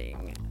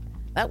listening.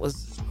 That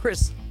was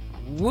Chris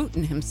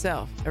Wooten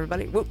himself.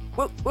 Everybody, woo,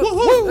 woo, woo,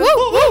 woo,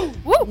 woo, woo,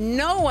 woo.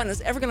 No one is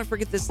ever going to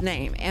forget this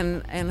name,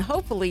 and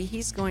hopefully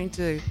he's going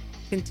to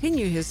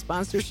continue his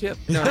sponsorship.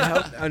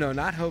 No,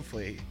 not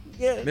hopefully.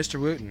 Yeah.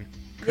 Mr. Wooten,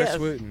 Chris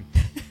Wooten.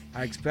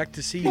 I expect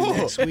to see you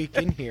next week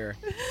in here,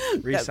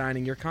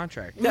 re-signing your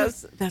contract.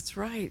 That's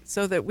right,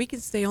 so that we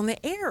can stay on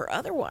the air.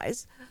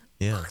 Otherwise,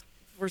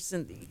 for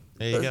Cindy,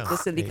 the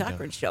Cindy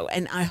Cochran Show.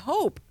 And I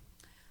hope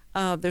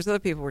there's other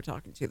people we're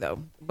talking to,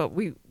 though. But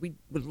we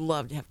would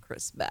love to have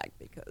Chris back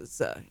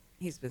because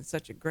he's been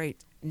such a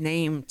great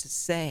name to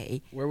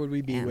say. Where would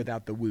we be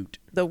without the Woot?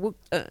 The Woot.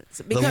 The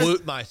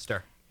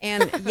Wootmeister.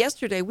 And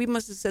yesterday, we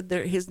must have said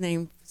his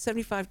name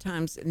 75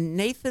 times.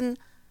 Nathan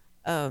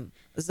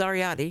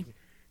Zariati.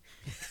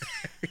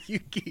 You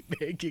keep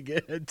making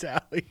it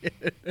Italian.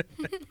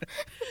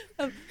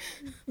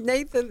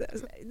 Nathan,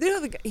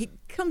 the guy, he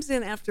comes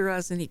in after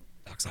us and he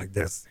talks like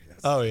this.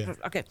 Yes. Oh yeah.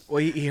 Okay. Well,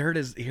 he heard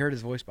his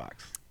voice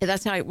box. And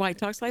that's why he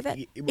talks like that.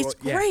 It's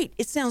great. Yeah.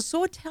 It sounds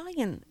so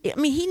Italian. I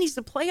mean, he needs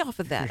to play off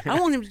of that. I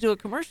want him to do a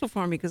commercial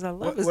for me because I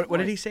love his voice. What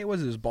did he say?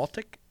 Was it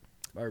Baltic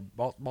or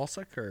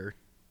Balsic or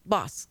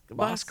Bosk? Yeah,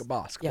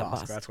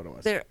 Bosk. That's what it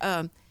was.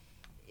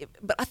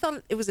 But I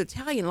thought it was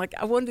Italian. Like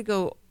I wanted to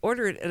go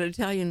order it at an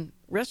Italian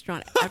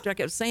restaurant after I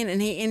kept saying it.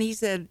 And he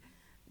said,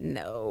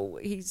 no,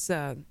 it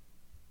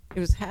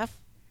was half.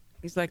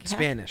 He's like half,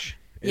 Spanish.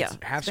 It's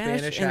half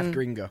Spanish, half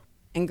gringo.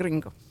 And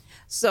gringo.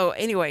 So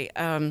anyway,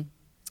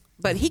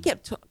 but he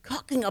kept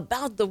talking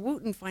about the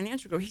Wooten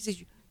Financial Group. He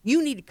says,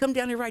 you need to come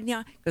down here right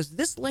now because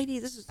this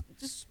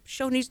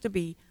show needs to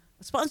be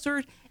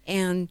sponsored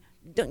and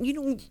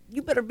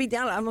you better be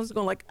down. I was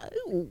going like,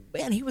 oh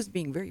man, he was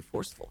being very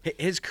forceful.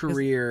 His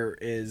career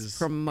is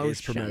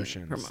promotions.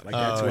 Like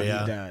that's what he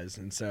does,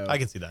 and so I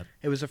can see that.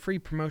 It was a free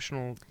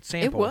promotional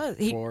sample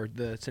for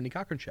the Cindy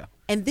Cochran Show.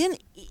 And then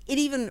it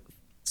even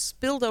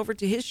spilled over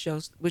to his show,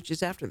 which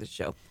is after the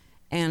show,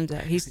 and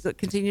he's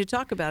continued to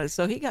talk about it.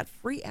 So he got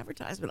free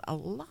advertisement a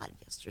lot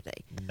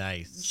yesterday.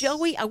 Nice,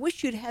 Joey. I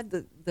wish you'd had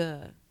the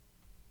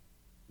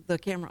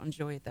camera on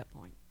Joey at that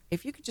point.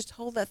 If you could just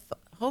hold that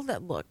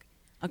look.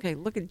 Okay,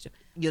 look at Joey.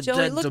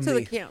 Look to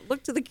the camera.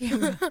 Look to the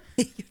camera.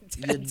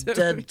 You're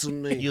dead to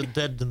me. You're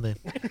dead to me.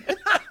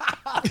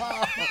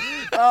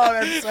 Oh,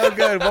 that's so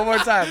good. One more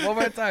time.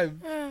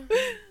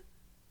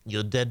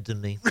 You're dead to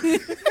me.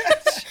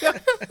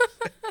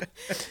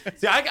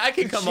 See, I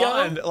can come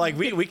on. Like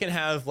we can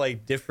have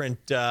like different.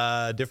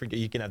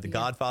 You can have the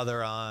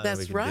Godfather on.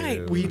 That's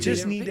right. We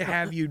just need to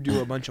have you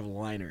do a bunch of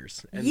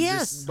liners. And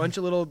just a bunch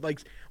of little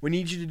like. We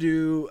need you to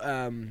do.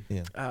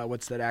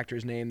 What's that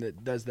actor's name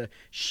that does the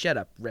 "Shut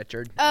Up,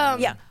 Richard"?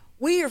 Yeah.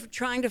 We are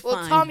trying to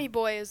find. Tommy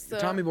Boy is the.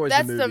 Tommy Boy's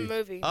that's the movie. the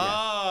movie.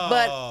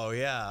 Oh,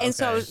 yeah. And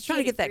so I was trying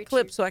to get that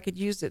clip so I could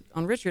use it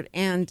on Richard.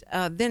 And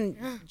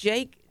then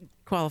Jake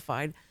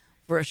qualified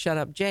for a Shut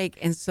Up Jake.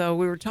 And so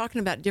we were talking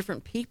about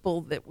different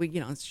people that we,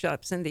 Shut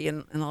Up Cindy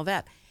and all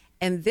that.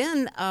 And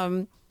then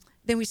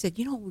we said,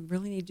 what we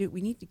really need to do?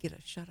 We need to get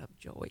a Shut Up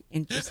Joey.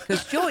 And just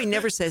because Joey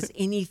never says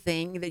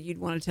anything that you'd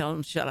want to tell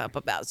him shut up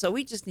about. So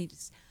we just need to,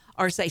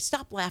 or say,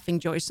 stop laughing,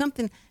 Joey.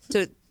 Something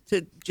to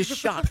just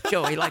shock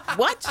Joey. Like,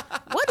 what?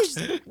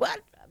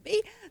 What?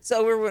 Me?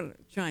 So we're going to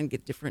try and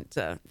get different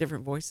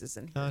voices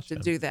in here to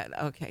do that.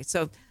 Okay.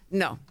 So,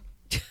 no.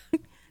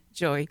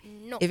 Joey,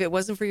 if it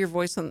wasn't for your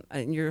voice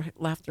and your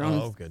laughter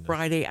on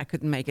Friday, I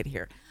couldn't make it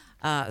here.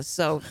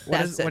 So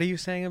what are you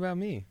saying about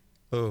me?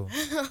 Oh,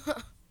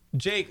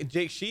 Jake,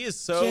 she is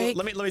so. Jake.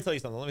 Let me tell you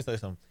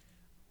something.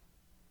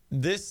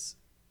 This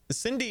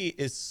Cindy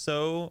is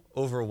so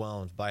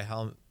overwhelmed by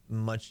how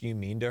much you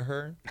mean to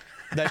her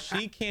that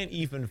she can't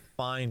even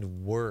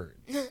find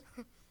words.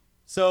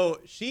 So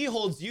she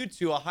holds you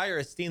to a higher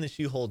esteem than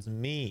she holds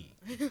me.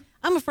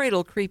 I'm afraid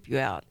it'll creep you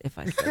out if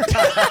I say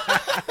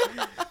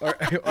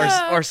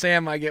that. or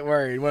Sam might get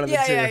worried. One of the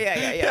two.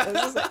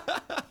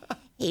 Yeah.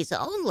 He's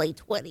only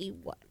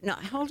 21. No,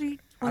 how old are you?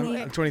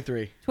 I'm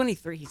 23.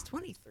 23. He's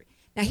 23.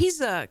 Now, he's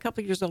a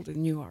couple of years older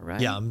than you are,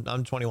 right? Yeah, I'm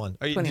 21.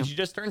 Did you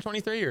just turn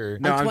 23 or?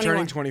 No, I'm 21.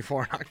 turning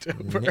 24 in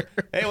October.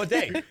 Hey, what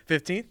day?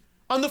 15th?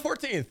 On the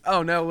 14th.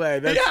 Oh, no way.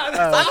 That's, On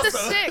the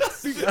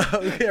 6th.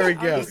 Oh, there we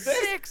go.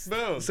 6th.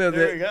 Boom. So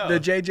there we go.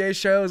 the JJ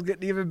show is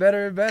getting even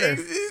better and better.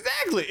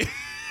 Exactly.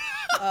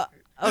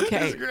 Okay.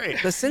 That's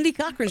great. The Cindy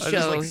Cochran I just,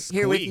 show like,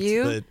 here with squeaked,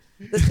 you.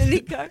 The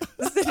Cindy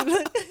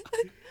Cochran.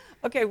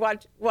 Okay,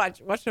 watch what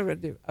I'm going to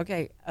do.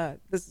 Okay,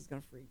 this is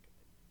going to freak.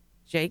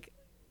 Jake,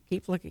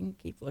 keep looking.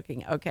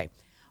 Okay.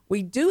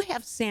 We do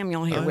have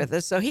Samuel here with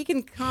us, so he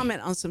can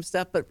comment on some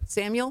stuff. But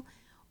Samuel,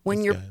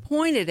 when you're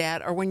pointed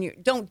at or when you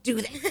don't do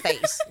that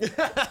face.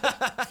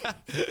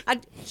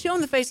 Show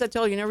him the face I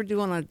told you never do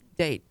on a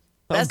date.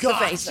 That's the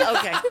face.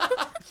 Okay.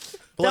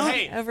 Well, Don't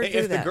hey, ever if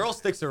do that. the girl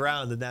sticks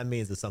around, then that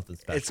means it's something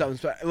special. It's something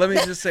special. Let me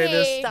just say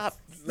this. Stop.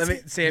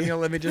 Samuel,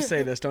 let me just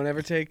say this. Don't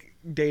ever take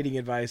dating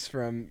advice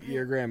from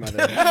your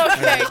grandmother.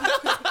 Okay.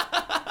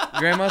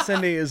 Grandma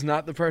Cindy is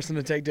not the person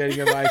to take dating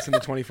advice in the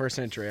 21st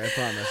century, I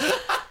promise.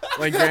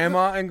 When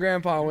Grandma and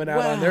Grandpa went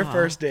out on their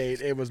first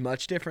date, it was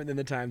much different than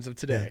the times of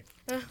today.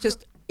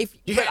 Just if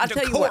You but had I'll to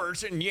tell you what.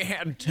 court and you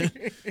had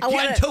to,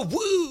 wanna-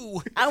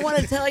 woo. I want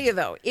to tell you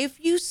though,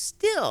 if you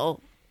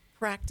still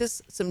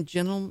practice some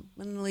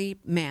gentlemanly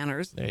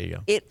manners, There you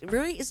go. it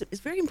really is.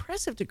 It's very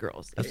impressive to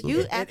girls. Absolutely. If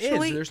you It is.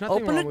 actually There's nothing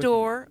open wrong a with-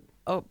 door,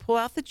 pull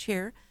out the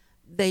chair,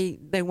 they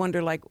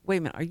wonder like, wait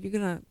a minute, are you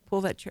gonna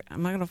pull that chair?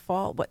 Am I gonna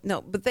fall? But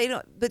no, but they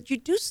don't. But you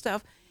do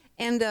stuff,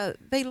 and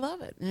they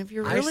love it. And if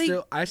you're really,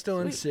 I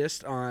still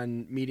insist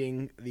on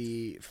meeting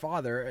the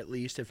father, at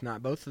least, if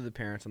not both of the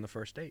parents, on the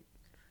first date.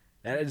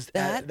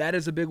 That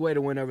is a big way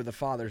to win over the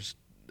father's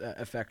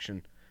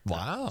affection.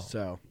 Wow.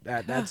 So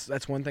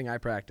that's one thing I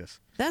practice.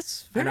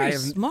 that's And very I have,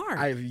 smart.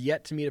 I have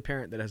yet to meet a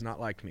parent that has not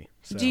liked me.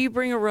 So. Do you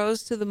bring a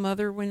rose to the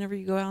mother whenever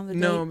you go out on the date?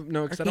 No,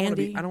 because Or I don't want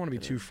to candy? be. I don't want to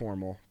be too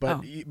formal. But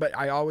Oh. but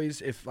I always,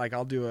 if like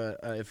I'll do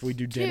if we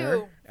do dinner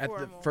Too at the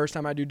formal. first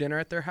time I do dinner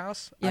at their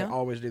house, I Yeah.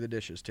 always do the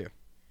dishes too.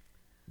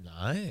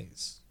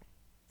 Nice.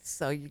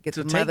 So you get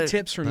So the take mother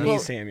tips from me, Pull-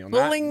 Samuel.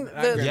 pulling not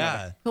the- grandmother.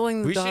 Yeah.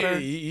 pulling the We daughter.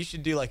 should. You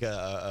should do like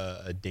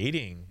a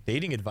dating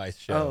advice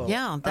show. Oh.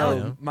 Yeah, that Oh,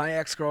 would- my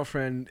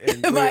ex-girlfriend,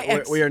 and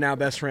My we are now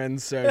best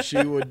friends, so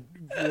she would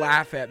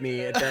laugh at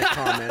me at that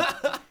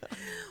comment.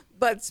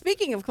 But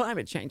speaking of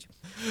climate change,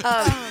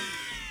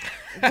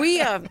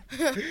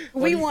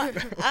 we want.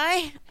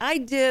 I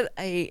did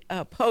a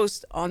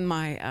post on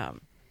my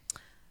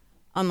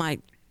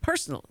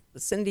personal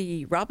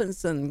Cindy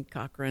Robinson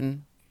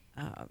Cochran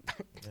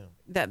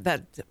that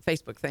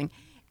Facebook thing,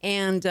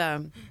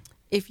 and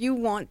if you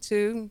want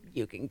to,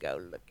 you can go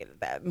look at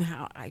that and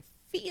how I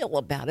feel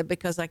about it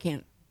because I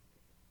can't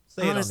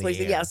Say it on the honestly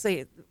air. yeah say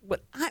it.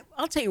 What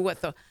I'll tell you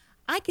what though,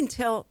 I can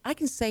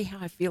say how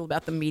I feel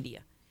about the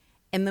media,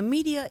 and the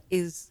media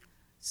is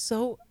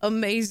so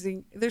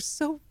amazing. They're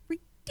so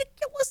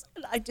ridiculous.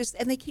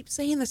 And they keep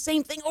saying the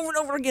same thing over and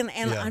over again.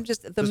 And Yeah. I'm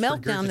just the Just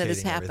meltdown that has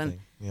regurgitating happened,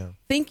 everything. Yeah.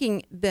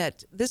 thinking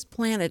that this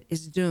planet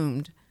is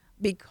doomed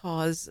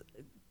because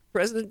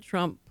President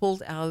Trump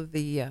pulled out of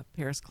the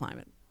Paris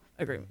Climate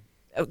Agreement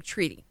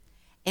treaty,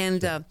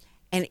 and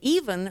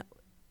even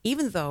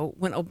though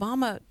when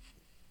Obama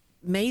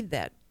made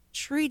that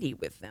treaty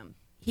with them,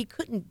 he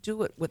couldn't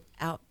do it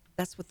without.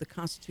 That's what the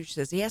Constitution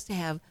says. He has to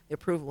have the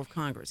approval of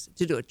Congress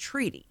to do a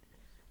treaty.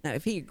 Now,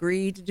 if he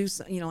agreed to do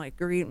something, like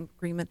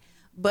agreement,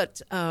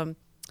 but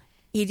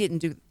he didn't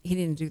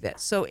do that.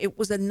 So it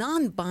was a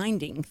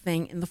non-binding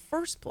thing in the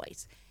first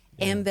place.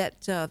 and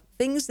that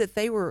things that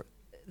they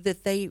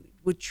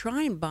would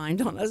try and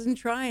bind on us and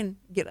try and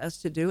get us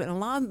to do, and a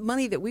lot of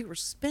money that we were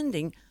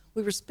spending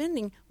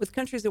with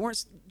countries that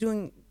weren't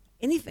doing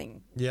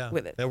anything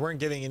with it. They weren't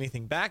giving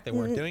anything back. They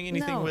weren't doing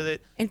anything with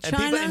it. And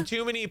China, and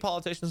too many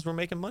politicians were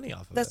making money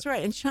off of it. That's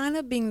right. And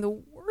China being the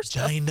worst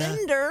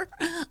offender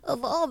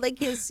of all. They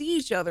can't see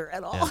each other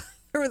at all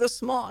through the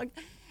smog.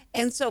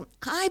 And so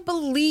I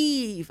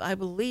believe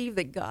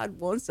that God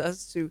wants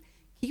us to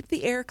keep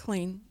the air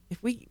clean.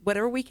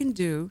 Whatever we can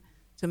do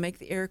to make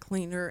the air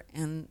cleaner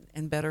and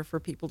better for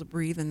people to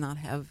breathe and not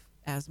have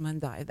asthma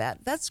and die.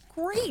 That's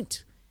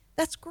great.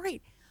 That's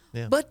great.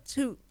 Yeah. But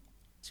to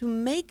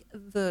make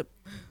the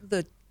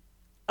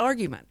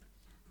argument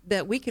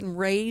that we can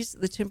raise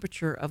the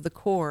temperature of the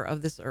core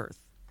of this earth,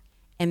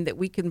 and that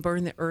we can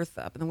burn the earth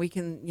up, and we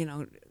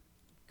can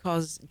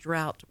cause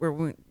drought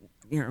where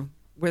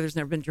there's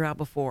never been drought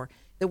before,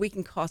 we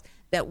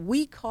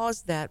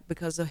cause that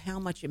because of how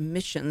much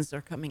emissions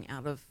are coming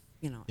out of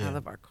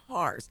our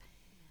cars.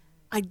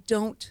 I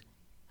don't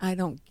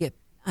get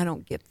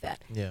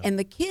that. Yeah. And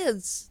the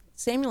kids,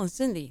 Samuel and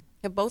Cindy,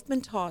 have both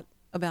been taught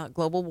about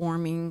global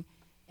warming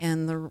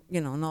and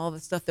and all the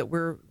stuff that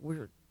we're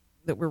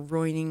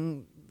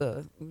ruining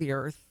the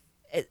earth.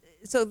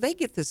 So they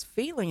get this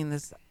feeling and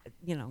this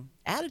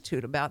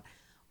attitude about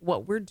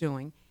what we're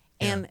doing.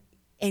 And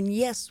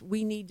yes,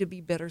 we need to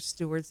be better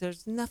stewards.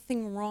 There's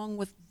nothing wrong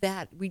with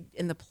that.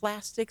 And the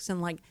plastics,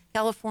 and like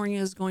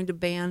California is going to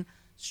ban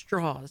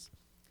straws.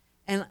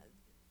 And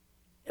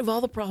of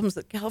all the problems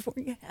that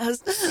California has,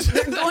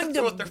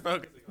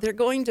 they're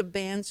going to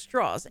ban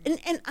straws. And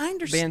I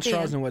understand. Ban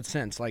straws in what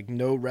sense? Like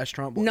no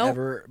restaurant will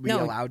ever be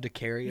allowed to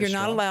carry a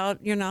straw?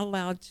 You're not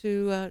allowed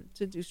to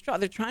do straw.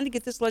 They're trying to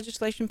get this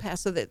legislation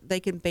passed so that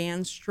they can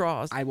ban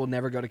straws. I will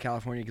never go to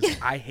California because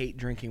I hate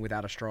drinking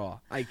without a straw.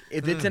 Like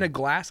if it's in a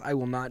glass, I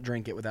will not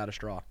drink it without a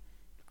straw.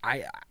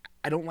 I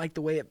don't like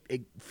the way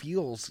it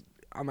feels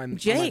on my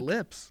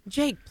lips.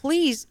 Jake,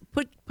 please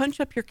punch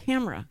up your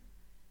camera,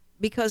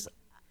 because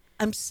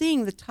I'm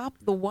seeing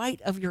the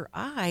white of your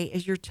eye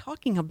as you're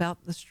talking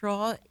about the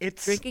straw.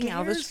 Drinking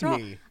out of the straw.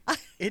 Me.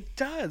 It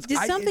does. Did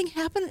something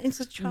happen in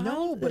a child?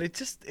 No, but it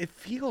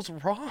feels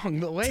wrong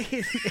the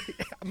way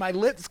my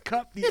lips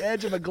cup the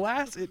edge of a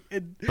glass.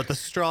 But the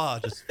straw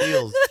just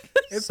feels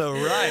so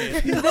right.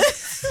 It feels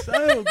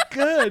so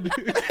good.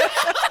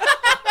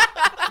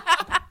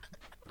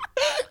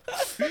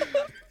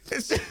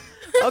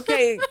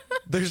 Okay.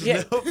 There's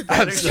no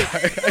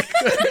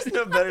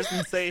better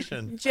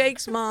sensation.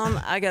 Jake's mom,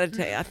 I gotta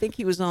tell you, I think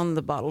he was on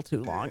the bottle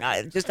too long.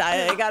 I gotta just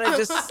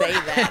say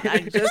that.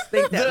 I just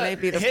think that may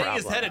be the hitting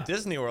problem. Hitting his head at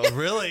Disney World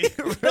really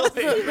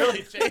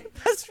changed.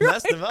 That's right.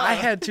 Messed him up. I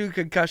had 2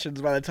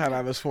 concussions by the time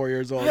I was 4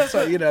 years old,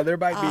 so there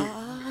might be.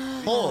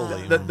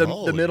 Holy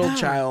the middle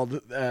child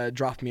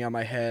dropped me on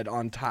my head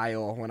on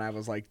tile when I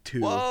was like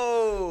 2.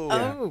 Whoa!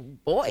 Yeah. Oh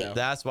boy! So.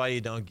 That's why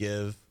you don't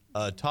give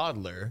a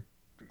toddler.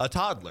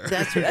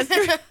 That's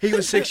right. He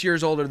was 6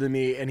 years older than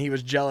me, and he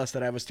was jealous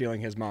that I was stealing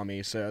his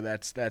mommy. So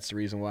that's the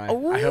reason why.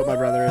 Ooh. I hope my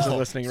brother isn't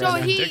listening right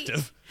now.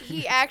 So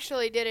he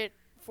actually did it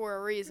for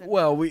a reason.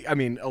 Well,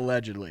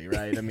 allegedly,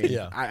 right? I mean,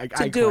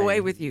 to do away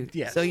with you.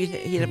 Yes. So you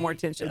had more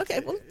attention. Okay.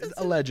 Well,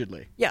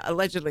 allegedly. Yeah,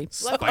 allegedly.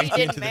 Spiked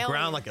into the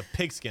ground like a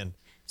pigskin.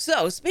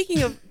 So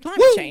speaking of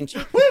climate change.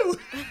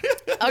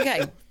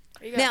 Okay.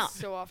 Now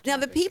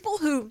the people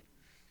who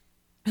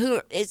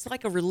it's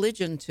like a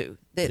religion too,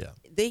 that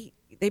they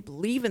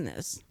believe in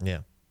this. Yeah.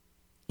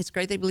 It's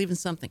great they believe in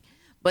something.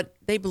 But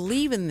they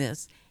believe in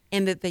this,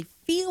 and that they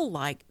feel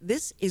like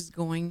this is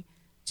going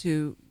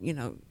to,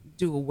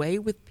 do away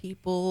with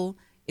people.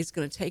 It's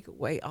going to take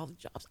away all the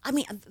jobs. I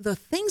mean, the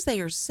things they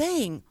are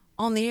saying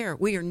on the air,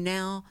 we are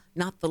now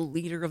not the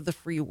leader of the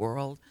free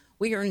world.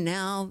 We are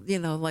now,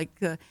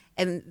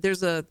 and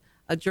there's a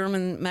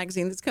German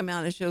magazine that's come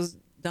out and shows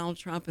Donald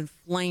Trump and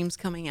flames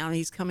coming out, and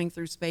he's coming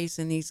through space,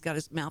 and he's got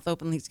his mouth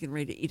open, and he's getting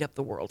ready to eat up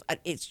the world.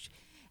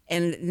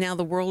 And now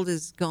the world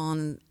is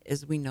gone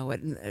as we know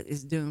it, and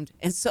is doomed.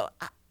 And so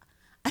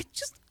I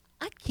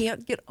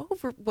can't get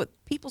over what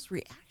people's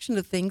reaction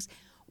to things.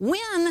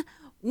 When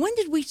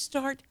did we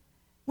start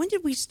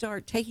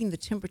taking the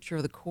temperature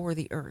of the core of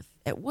the earth?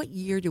 At what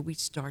year did we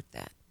start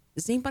that?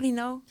 Does anybody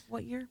know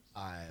what year?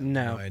 I have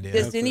no idea.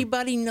 Does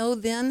anybody know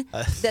then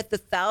that the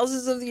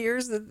thousands of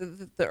years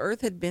that the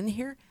earth had been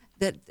here,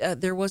 that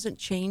there wasn't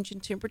change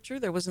in temperature,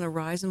 there wasn't a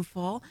rise and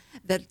fall,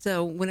 that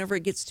whenever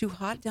it gets too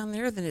hot down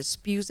there, then it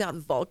spews out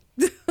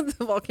the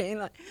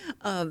volcano,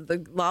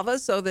 the lava,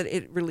 so that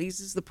it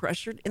releases the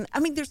pressure. And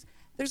I mean, there's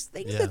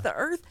things that the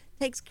earth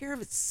takes care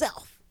of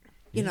itself,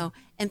 and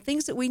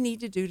things that we need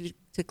to do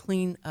to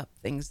clean up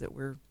things that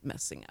we're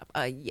messing up.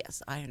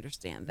 Yes, I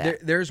understand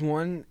that. There's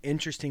one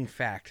interesting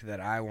fact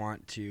that I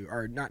want to,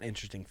 or not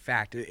interesting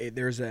fact,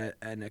 there's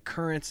an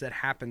occurrence that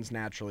happens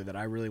naturally that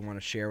I really want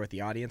to share with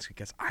the audience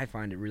because I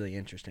find it really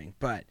interesting.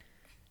 But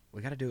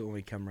we got to do it when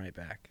we come right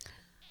back.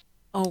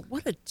 Oh,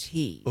 what a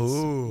tease.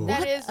 Ooh.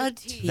 That is a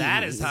tease.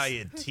 That is how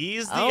you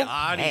tease the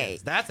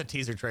audience. That's a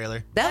teaser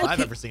trailer. I've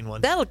ever seen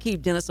one. That'll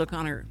keep Dennis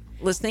O'Connor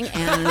listening,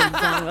 and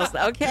Don Wilson.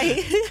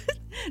 Okay.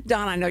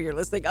 Don, I know you're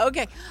listening.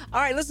 Okay.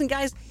 All right, listen,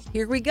 guys,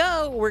 here we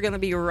go. We're going to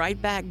be right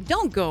back.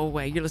 Don't go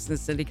away. You're listening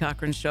to Cindy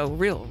Cochran Show,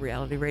 Real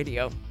Reality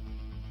Radio.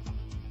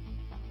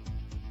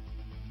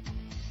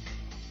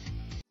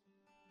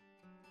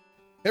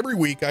 Every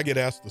week, I get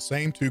asked the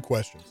same two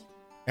questions.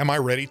 Am I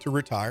ready to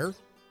retire?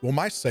 Will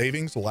my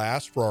savings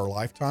last for our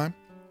lifetime?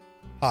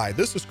 Hi,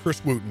 this is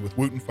Chris Wooten with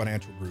Wooten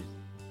Financial Group.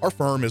 Our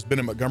firm has been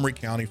in Montgomery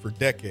County for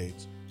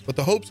decades, but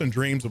the hopes and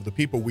dreams of the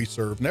people we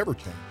serve never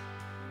change.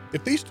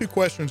 If these two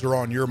questions are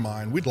on your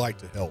mind, we'd like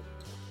to help.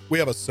 We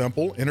have a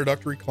simple,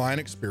 introductory client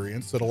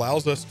experience that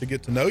allows us to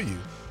get to know you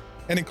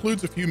and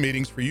includes a few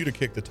meetings for you to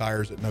kick the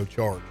tires at no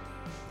charge.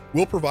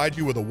 We'll provide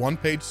you with a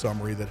one-page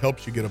summary that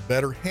helps you get a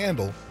better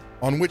handle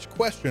on which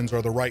questions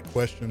are the right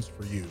questions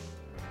for you.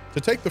 To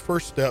take the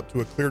first step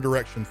to a clear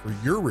direction for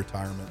your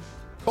retirement,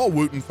 call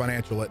Wooten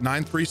Financial at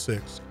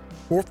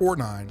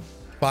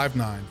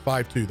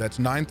 936-449-5952. That's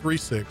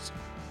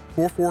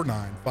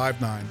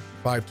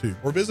 936-449-5952.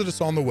 Or visit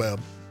us on the web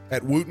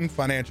at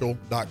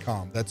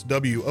wootenfinancial.com. That's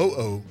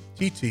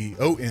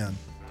WOOTTON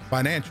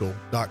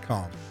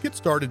financial.com. Get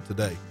started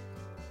today.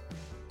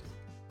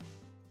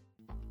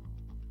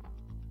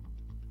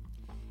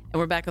 And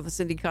we're back on the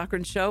Cindy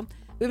Cochran Show.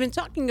 We've been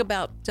talking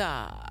about,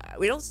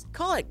 we don't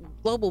call it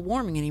global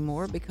warming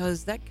anymore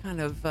because that kind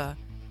of,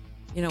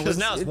 because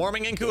now it's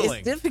warming and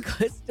cooling.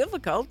 It's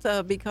difficult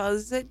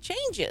because it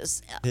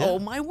changes. Yeah. Oh,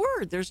 my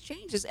word, there's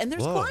changes. And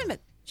there's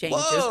climate changes.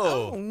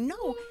 Whoa. Oh,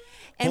 no.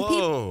 And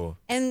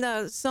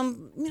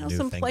some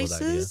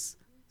places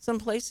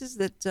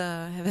that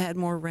have had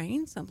more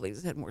rain, some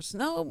places had more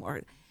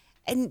snow,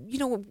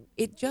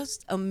 it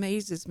just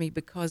amazes me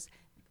because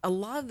a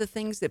lot of the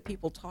things that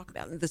people talk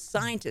about and the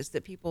scientists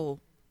that people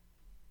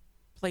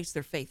place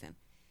their faith in,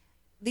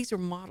 these are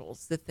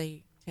models that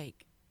they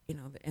take,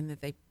 and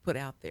that they put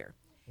out there.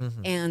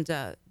 Mm-hmm. And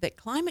that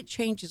climate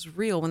change is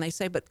real when they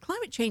say, but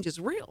climate change is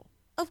real.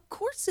 Of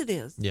course it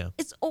is. Yeah.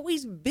 It's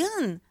always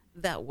been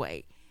that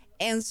way.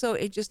 And so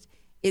it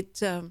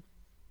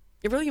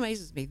really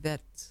amazes me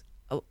that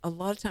a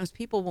lot of times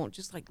people won't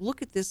just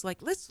look at this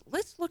let's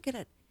look at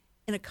it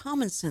in a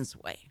common sense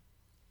way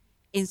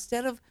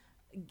instead of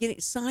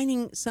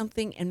signing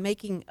something and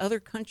making other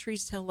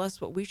countries tell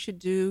us what we should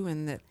do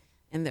and that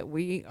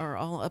we are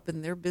all up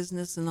in their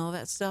business and all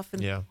that stuff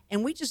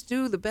and we just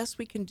do the best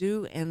we can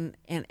do and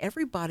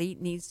everybody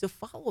needs to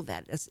follow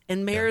that.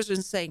 And mayors are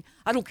saying,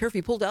 I don't care if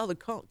you pulled out of the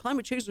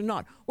climate change or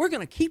not, we're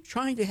going to keep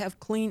trying to have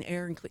clean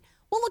air and clean.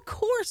 Well, of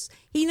course,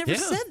 he never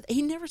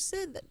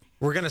said that.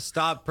 We're going to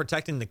stop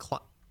protecting the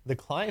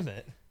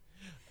climate.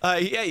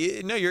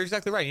 You're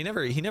exactly right. He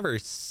never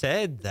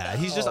said that.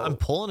 No. He's just, I'm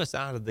pulling us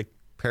out of the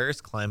Paris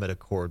Climate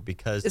Accord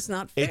because it's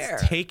not fair.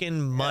 It's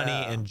taking money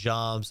and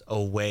jobs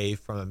away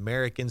from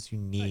Americans who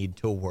need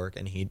to work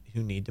and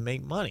who need to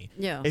make money.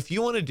 Yeah. If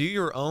you want to do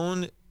your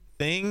own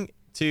thing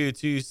to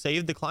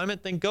save the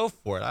climate, then go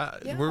for it.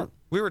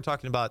 We were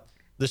talking about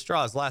the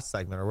straws last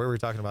segment, or what were we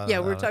talking about? Yeah,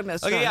 we were talking about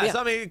straws. Okay, yeah. So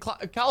I mean,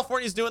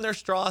 California's doing their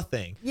straw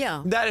thing.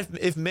 Yeah. That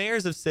if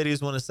mayors of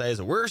cities want to say,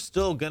 is we're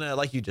still gonna,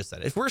 like you just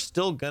said, if we're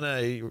still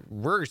gonna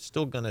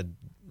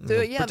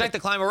protect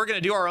the climate, we're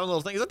gonna do our own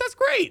little things. That's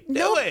great.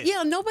 Do it.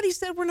 Yeah. Nobody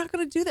said we're not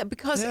going to do that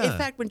because, in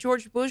fact, when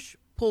George Bush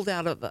pulled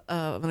out of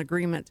an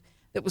agreement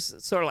that was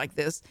sort of like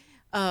this,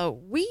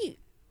 we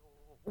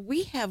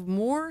have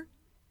more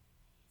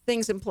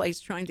things in place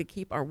trying to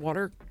keep our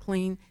water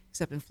clean,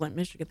 except in Flint,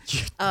 Michigan.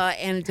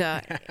 And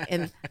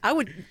I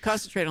would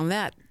concentrate on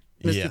that,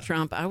 Mr.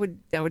 Trump. I would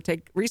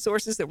take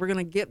resources that we're going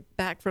to get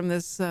back from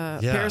this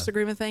Paris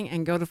Agreement thing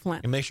and go to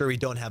Flint. And make sure we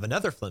don't have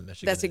another Flint,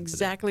 Michigan. That's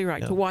exactly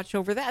right, to watch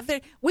over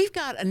that. We've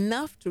got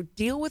enough to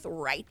deal with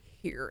right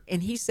here.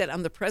 And he said,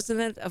 I'm the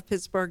president of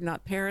Pittsburgh,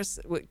 not Paris,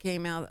 what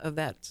came out of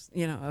that,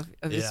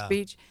 of his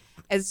speech.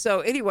 And so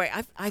anyway,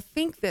 I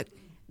think that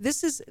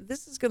this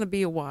is going to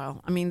be a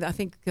while. I mean, I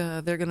think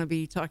they're going to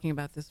be talking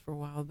about this for a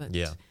while.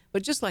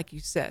 But just like you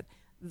said,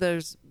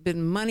 there's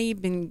been money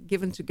been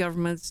given to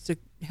governments to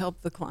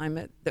help the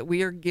climate that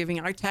we are giving.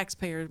 Our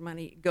taxpayer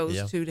money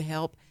goes to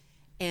help,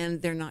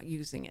 and they're not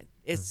using it.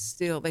 It's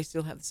they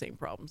still have the same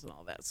problems and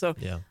all that. So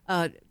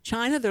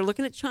China, they're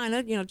looking at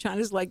China.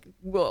 China's like,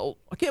 well,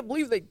 I can't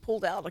believe they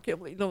pulled out. I can't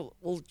believe. No,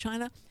 well,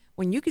 China,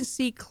 when you can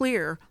see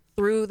clear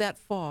through that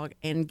fog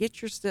and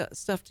get your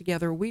stuff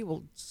together, we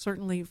will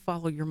certainly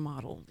follow your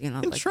model.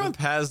 And Trump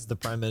has the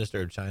prime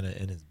minister of China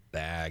in his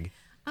bag.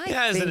 He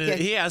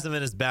has him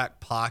in his back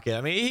pocket.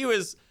 I mean,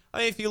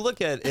 if you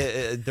look at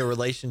the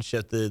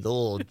relationship, the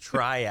little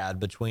triad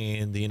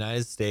between the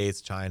United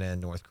States, China,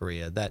 and North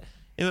Korea, that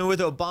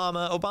with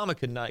Obama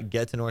could not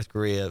get to North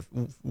Korea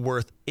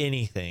worth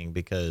anything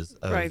because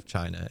of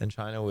China. And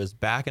China was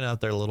backing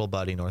up their little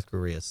buddy, North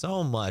Korea,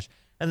 so much.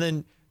 And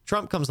then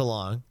Trump comes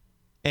along,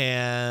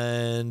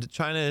 and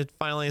China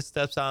finally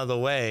steps out of the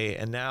way,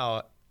 and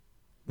now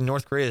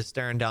North Korea is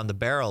staring down the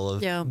barrel of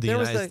the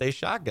United States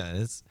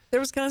shotgun. There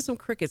was kind of some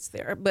crickets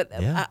there, but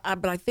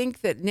I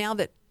think that now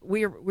that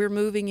we're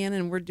moving in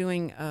and we're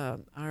doing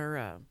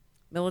our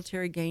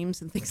military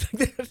games and things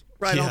like that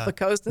right off the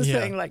coast and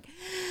saying like,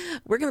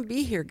 we're going to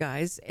be here,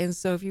 guys. And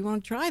so if you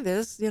want to try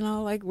this,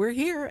 like we're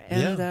here.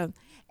 And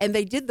and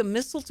they did the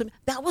missile to,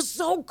 that was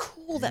so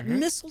cool. That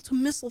missile to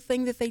missile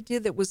thing that they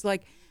did that was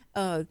like,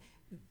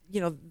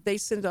 they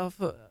send off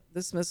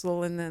this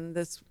missile and then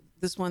this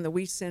one that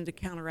we send to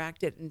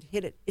counteract it and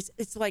hit it.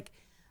 It's like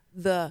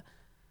the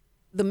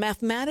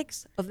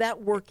mathematics of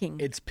that working.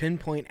 It's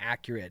pinpoint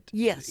accurate.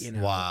 Yes.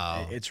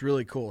 Wow. It's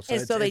really cool. So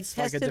and so they it's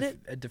tested like it.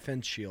 a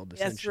defense shield,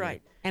 essentially. That's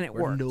right. And it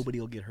where worked.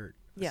 nobody will get hurt.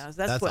 Yeah,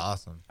 that's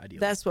awesome. Ideally.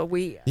 That's what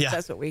we. Yeah.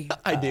 That's what we.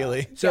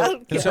 Ideally.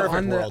 So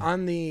world.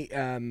 on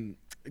the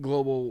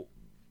global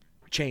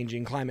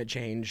changing climate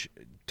change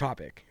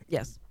topic.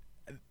 Yes.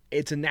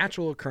 It's a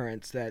natural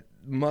occurrence that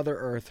Mother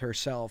Earth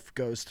herself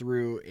goes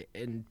through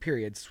in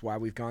periods. Why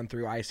we've gone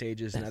through ice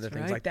ages and other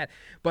things like that.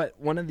 But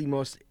one of the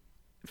most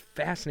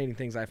fascinating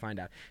things I find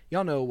out,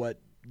 y'all know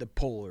what the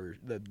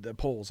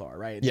poles are,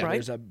 right? Yeah.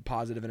 There's a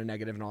positive and a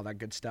negative and all that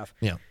good stuff.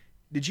 Yeah.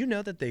 Did you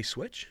know that they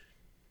switch?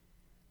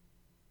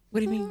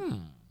 What do you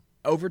mean?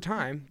 Over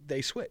time,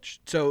 they switch.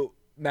 So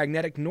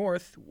magnetic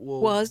north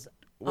will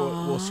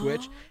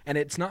switch, and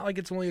it's not like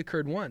it's only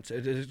occurred once.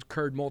 It has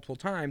occurred multiple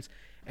times,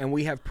 and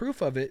we have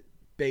proof of it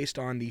based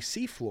on the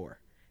seafloor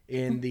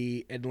in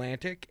the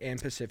Atlantic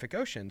and Pacific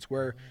Oceans,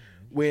 where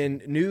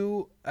when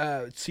new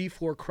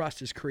seafloor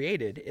crust is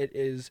created,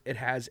 it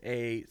has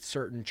a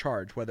certain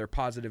charge, whether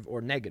positive or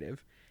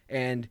negative.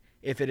 And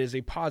if it is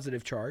a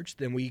positive charge,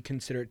 then we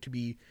consider it to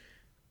be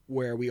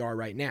where we are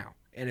right now.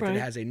 And if it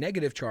has a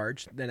negative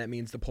charge, then that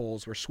means the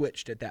poles were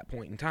switched at that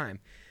point in time.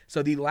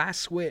 So the last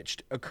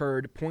switched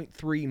occurred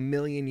 0.3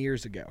 million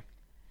years ago.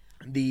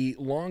 The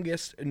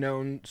longest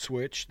known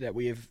switch that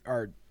we have,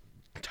 our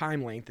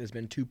time length has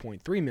been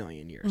 2.3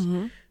 million years.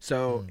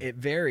 So it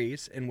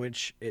varies in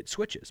which it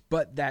switches.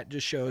 But that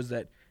just shows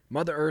that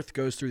Mother Earth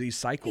goes through these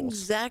cycles.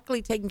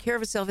 Exactly, taking care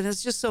of itself. And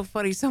it's just so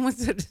funny. Someone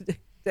said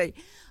today,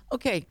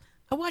 okay,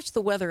 I watch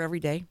the weather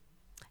every day,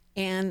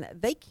 and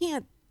they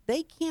can't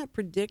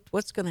predict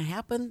what's going to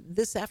happen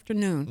this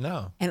afternoon.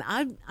 No. And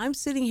I'm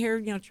sitting here,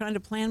 trying to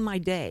plan my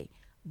day.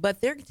 But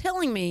they're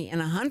telling me in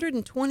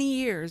 120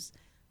 years,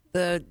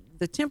 the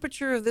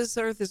temperature of this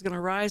earth is going to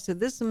rise to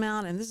this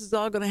amount, and this is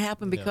all going to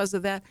happen because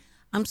of that.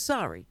 I'm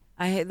sorry.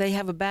 They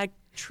have a bad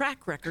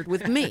track record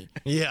with me.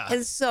 Yeah.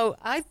 And so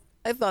I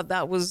thought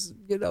that was,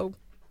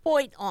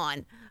 point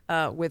on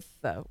with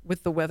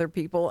the weather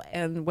people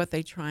and what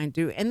they try and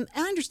do. And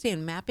I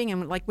understand mapping,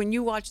 and like when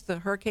you watch the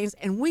hurricanes,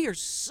 and we are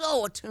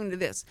so attuned to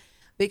this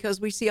because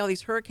we see all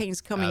these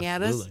hurricanes coming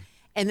at us,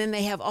 and then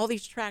they have all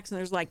these tracks, and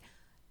there's like,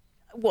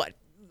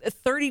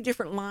 30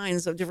 different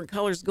lines of different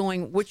colors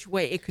going which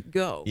way it could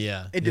go.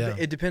 Yeah.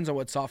 It depends on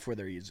what software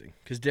they're using,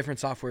 because different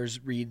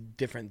softwares read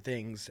different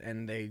things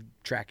and they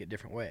track it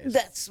different ways.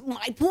 That's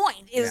my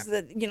point, is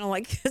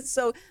that,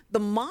 so the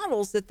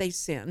models that they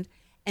send,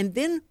 and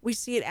then we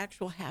see it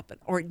actually happen,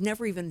 or it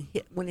never even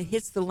hit. When it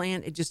hits the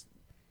land, it just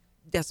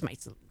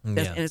decimates it, and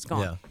it's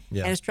gone.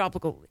 Yeah. And it's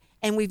tropical.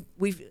 And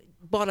we've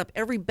bought up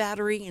every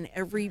battery and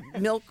every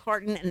milk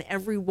carton and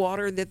every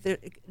water that they're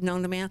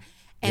known to man.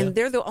 And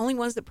they're the only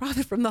ones that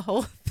profit from the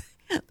whole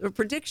the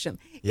prediction.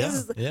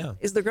 Is the grocery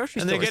and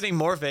stores. they're getting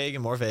more vague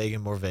and more vague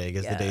and more vague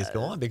as the days go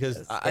on,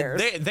 because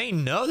they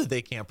know that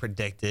they can't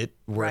predict it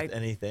worth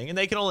anything, and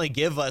they can only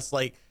give us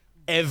like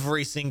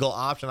every single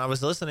option. I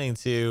was listening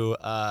to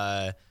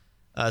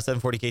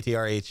 740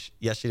 KTRH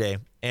yesterday,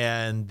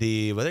 and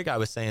the weather guy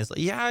was saying, it's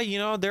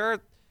like,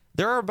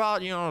 there are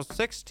about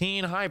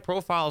 16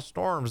 high-profile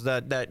storms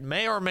that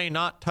may or may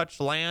not touch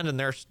land, and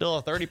there's still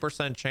a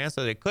 30% chance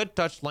that it could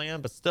touch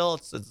land, but still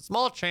it's a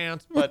small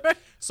chance. But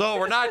so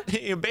we're not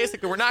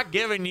basically we're not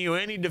giving you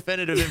any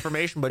definitive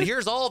information, but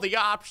here's all the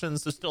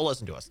options to still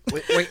listen to us.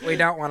 We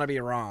don't want to be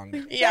wrong.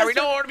 Yeah, we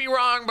don't want to be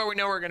wrong, but we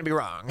know we're going to be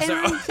wrong. And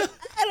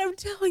I'm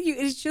telling you,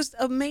 it's just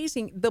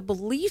amazing the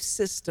belief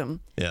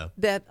system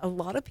that a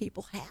lot of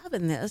people have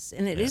in this,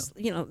 and it is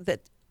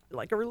that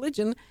like a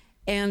religion.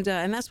 And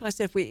that's why I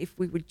said if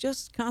we would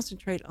just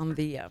concentrate on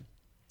the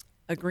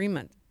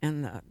agreement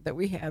and that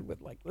we had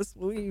with, like, let's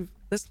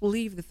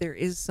believe that there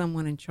is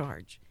someone in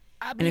charge.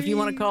 And if you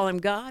want to call him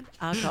God,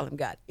 I'll call him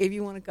God. If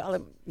you want to call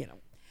him,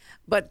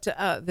 but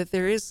that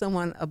there is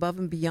someone above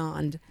and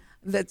beyond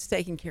that's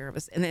taking care of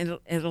us, and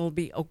it'll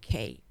be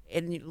okay.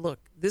 And look,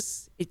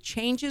 it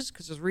changes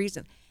because there's a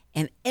reason.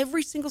 And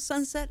every single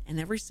sunset and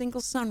every single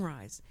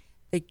sunrise,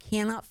 they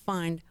cannot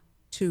find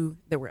two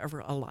that were ever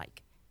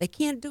alike. They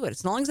can't do it.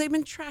 As long as they've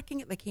been tracking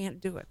it, they can't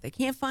do it. They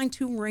can't find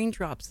two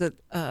raindrops that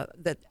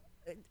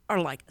are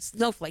like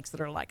snowflakes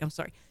that are alike. I'm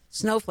sorry,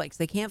 snowflakes.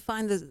 They can't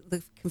find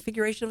the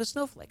configuration of a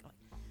snowflake.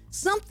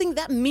 Something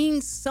that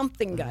means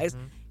something, guys.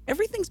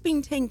 Everything's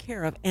being taken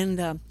care of,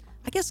 and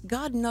I guess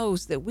God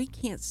knows that we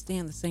can't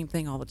stand the same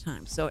thing all the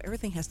time. So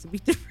everything has to be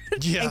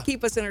different and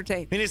keep us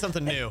entertained. We need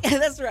something new.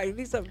 That's right.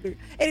 We need something new.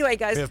 Anyway,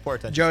 guys. We have poor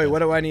attention. Joey, what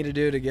do I need to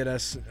do to get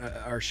us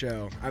our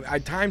show? I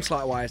time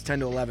slot wise, 10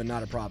 to 11,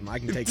 not a problem. I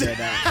can take care of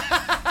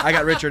that. I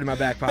got Richard in my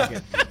back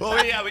pocket.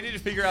 Well, we need to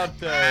figure out.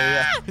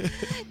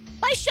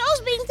 My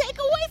show's being taken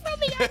away from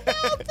me. I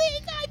don't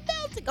think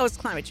Oh, it's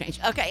climate change.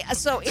 Okay,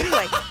 so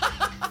anyway,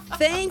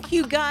 thank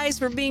you guys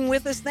for being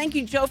with us. Thank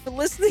you, Joe, for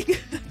listening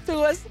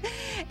to us.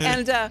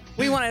 And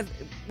we want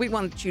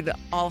you to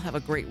all have a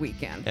great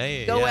weekend.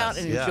 Go out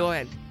and enjoy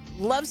it.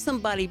 Love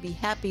somebody, be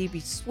happy, be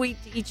sweet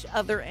to each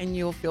other, and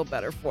you'll feel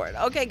better for it.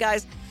 Okay,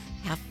 guys,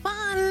 have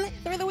fun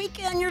through the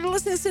weekend. You're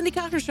listening to Cindy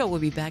Cochran Show. We'll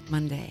be back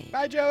Monday.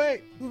 Bye,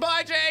 Joey.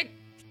 Bye, Jake.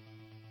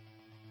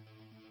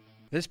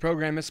 This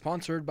program is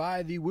sponsored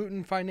by the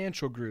Wooten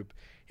Financial Group.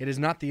 It is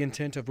not the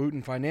intent of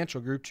Wooten Financial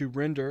Group to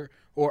render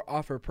or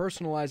offer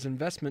personalized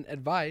investment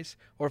advice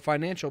or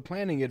financial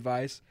planning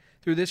advice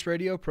through this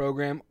radio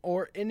program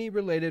or any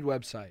related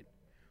website.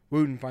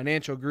 Wooten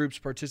Financial Group's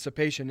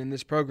participation in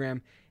this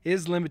program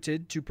is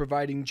limited to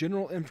providing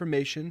general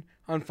information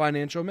on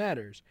financial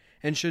matters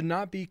and should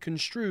not be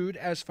construed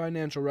as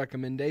financial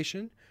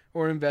recommendation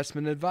or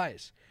investment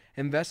advice.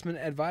 Investment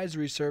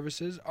advisory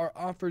services are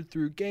offered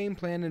through Game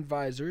Plan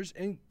Advisors,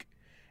 Inc.,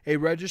 a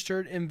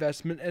registered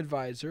investment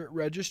advisor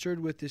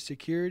registered with the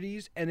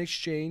Securities and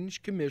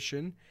Exchange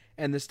Commission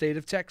and the state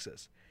of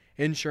Texas.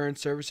 Insurance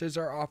services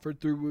are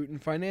offered through Wooten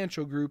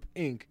Financial Group,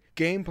 Inc.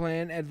 Game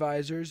Plan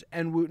Advisors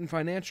and Wooten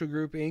Financial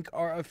Group, Inc.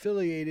 are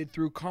affiliated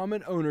through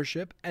common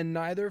ownership, and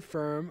neither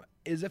firm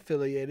is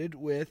affiliated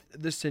with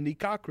The Cindy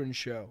Cochran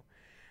Show.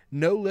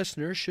 No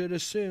listener should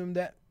assume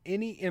that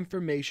any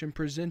information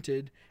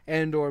presented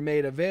and or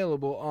made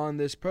available on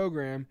this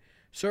program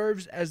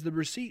serves as the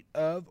receipt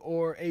of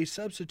or a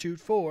substitute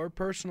for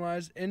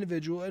personalized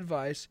individual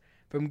advice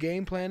from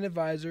Game Plan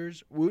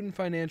Advisors, Wooten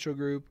Financial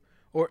Group,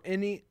 or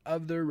any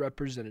of their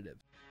representatives.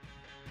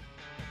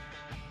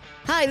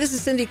 Hi, this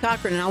is Cindy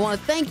Cochran, and I want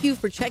to thank you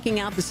for checking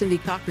out The Cindy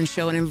Cochran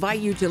Show and invite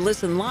you to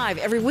listen live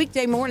every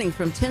weekday morning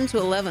from 10 to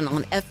 11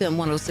 on FM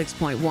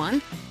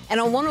 106.1 and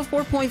on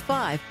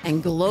 104.5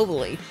 and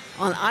globally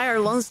on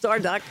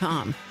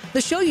irlonestar.com.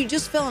 The show you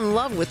just fell in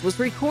love with was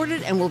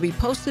recorded and will be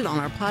posted on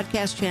our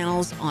podcast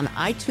channels on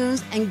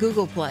iTunes and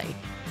Google Play.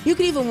 You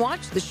can even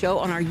watch the show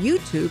on our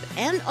YouTube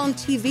and on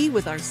TV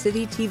with our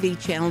City TV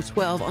Channel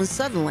 12 on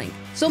Suddenlink.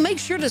 So make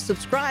sure to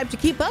subscribe to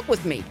keep up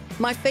with me.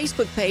 My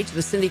Facebook page,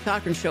 The Cindy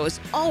Cochran Show, is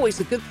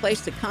always a good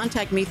place to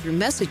contact me through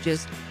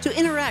messages, to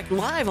interact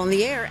live on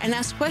the air and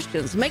ask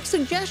questions, make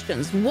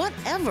suggestions,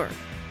 whatever.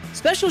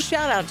 Special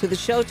shout out to the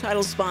show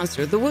title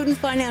sponsor, the Wooten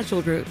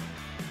Financial Group.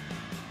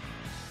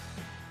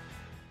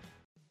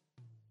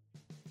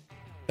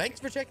 Thanks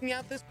for checking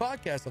out this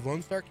podcast of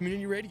Lone Star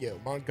Community Radio,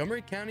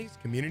 Montgomery County's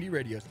community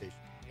radio station.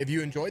 If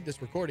you enjoyed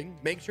this recording,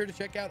 make sure to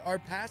check out our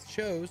past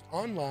shows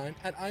online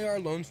at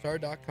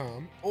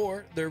irlonestar.com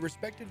or their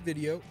respective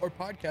video or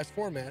podcast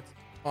formats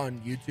on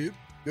YouTube,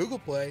 Google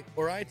Play,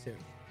 or iTunes.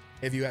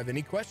 If you have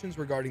any questions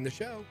regarding the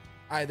show,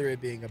 either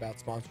it being about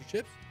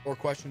sponsorships or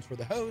questions for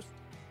the host,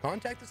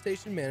 contact the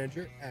station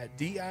manager at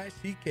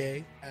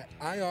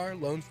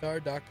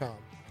dick@irlonestar.com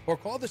or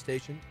call the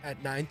station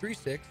at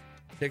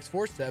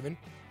 936-647-3776.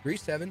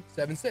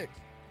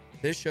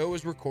 This show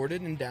was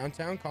recorded in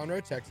downtown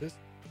Conroe, Texas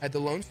at the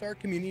Lone Star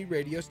Community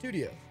Radio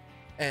Studios,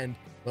 and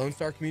Lone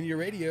Star Community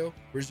Radio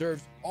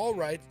reserves all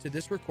rights to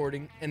this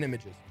recording and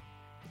images.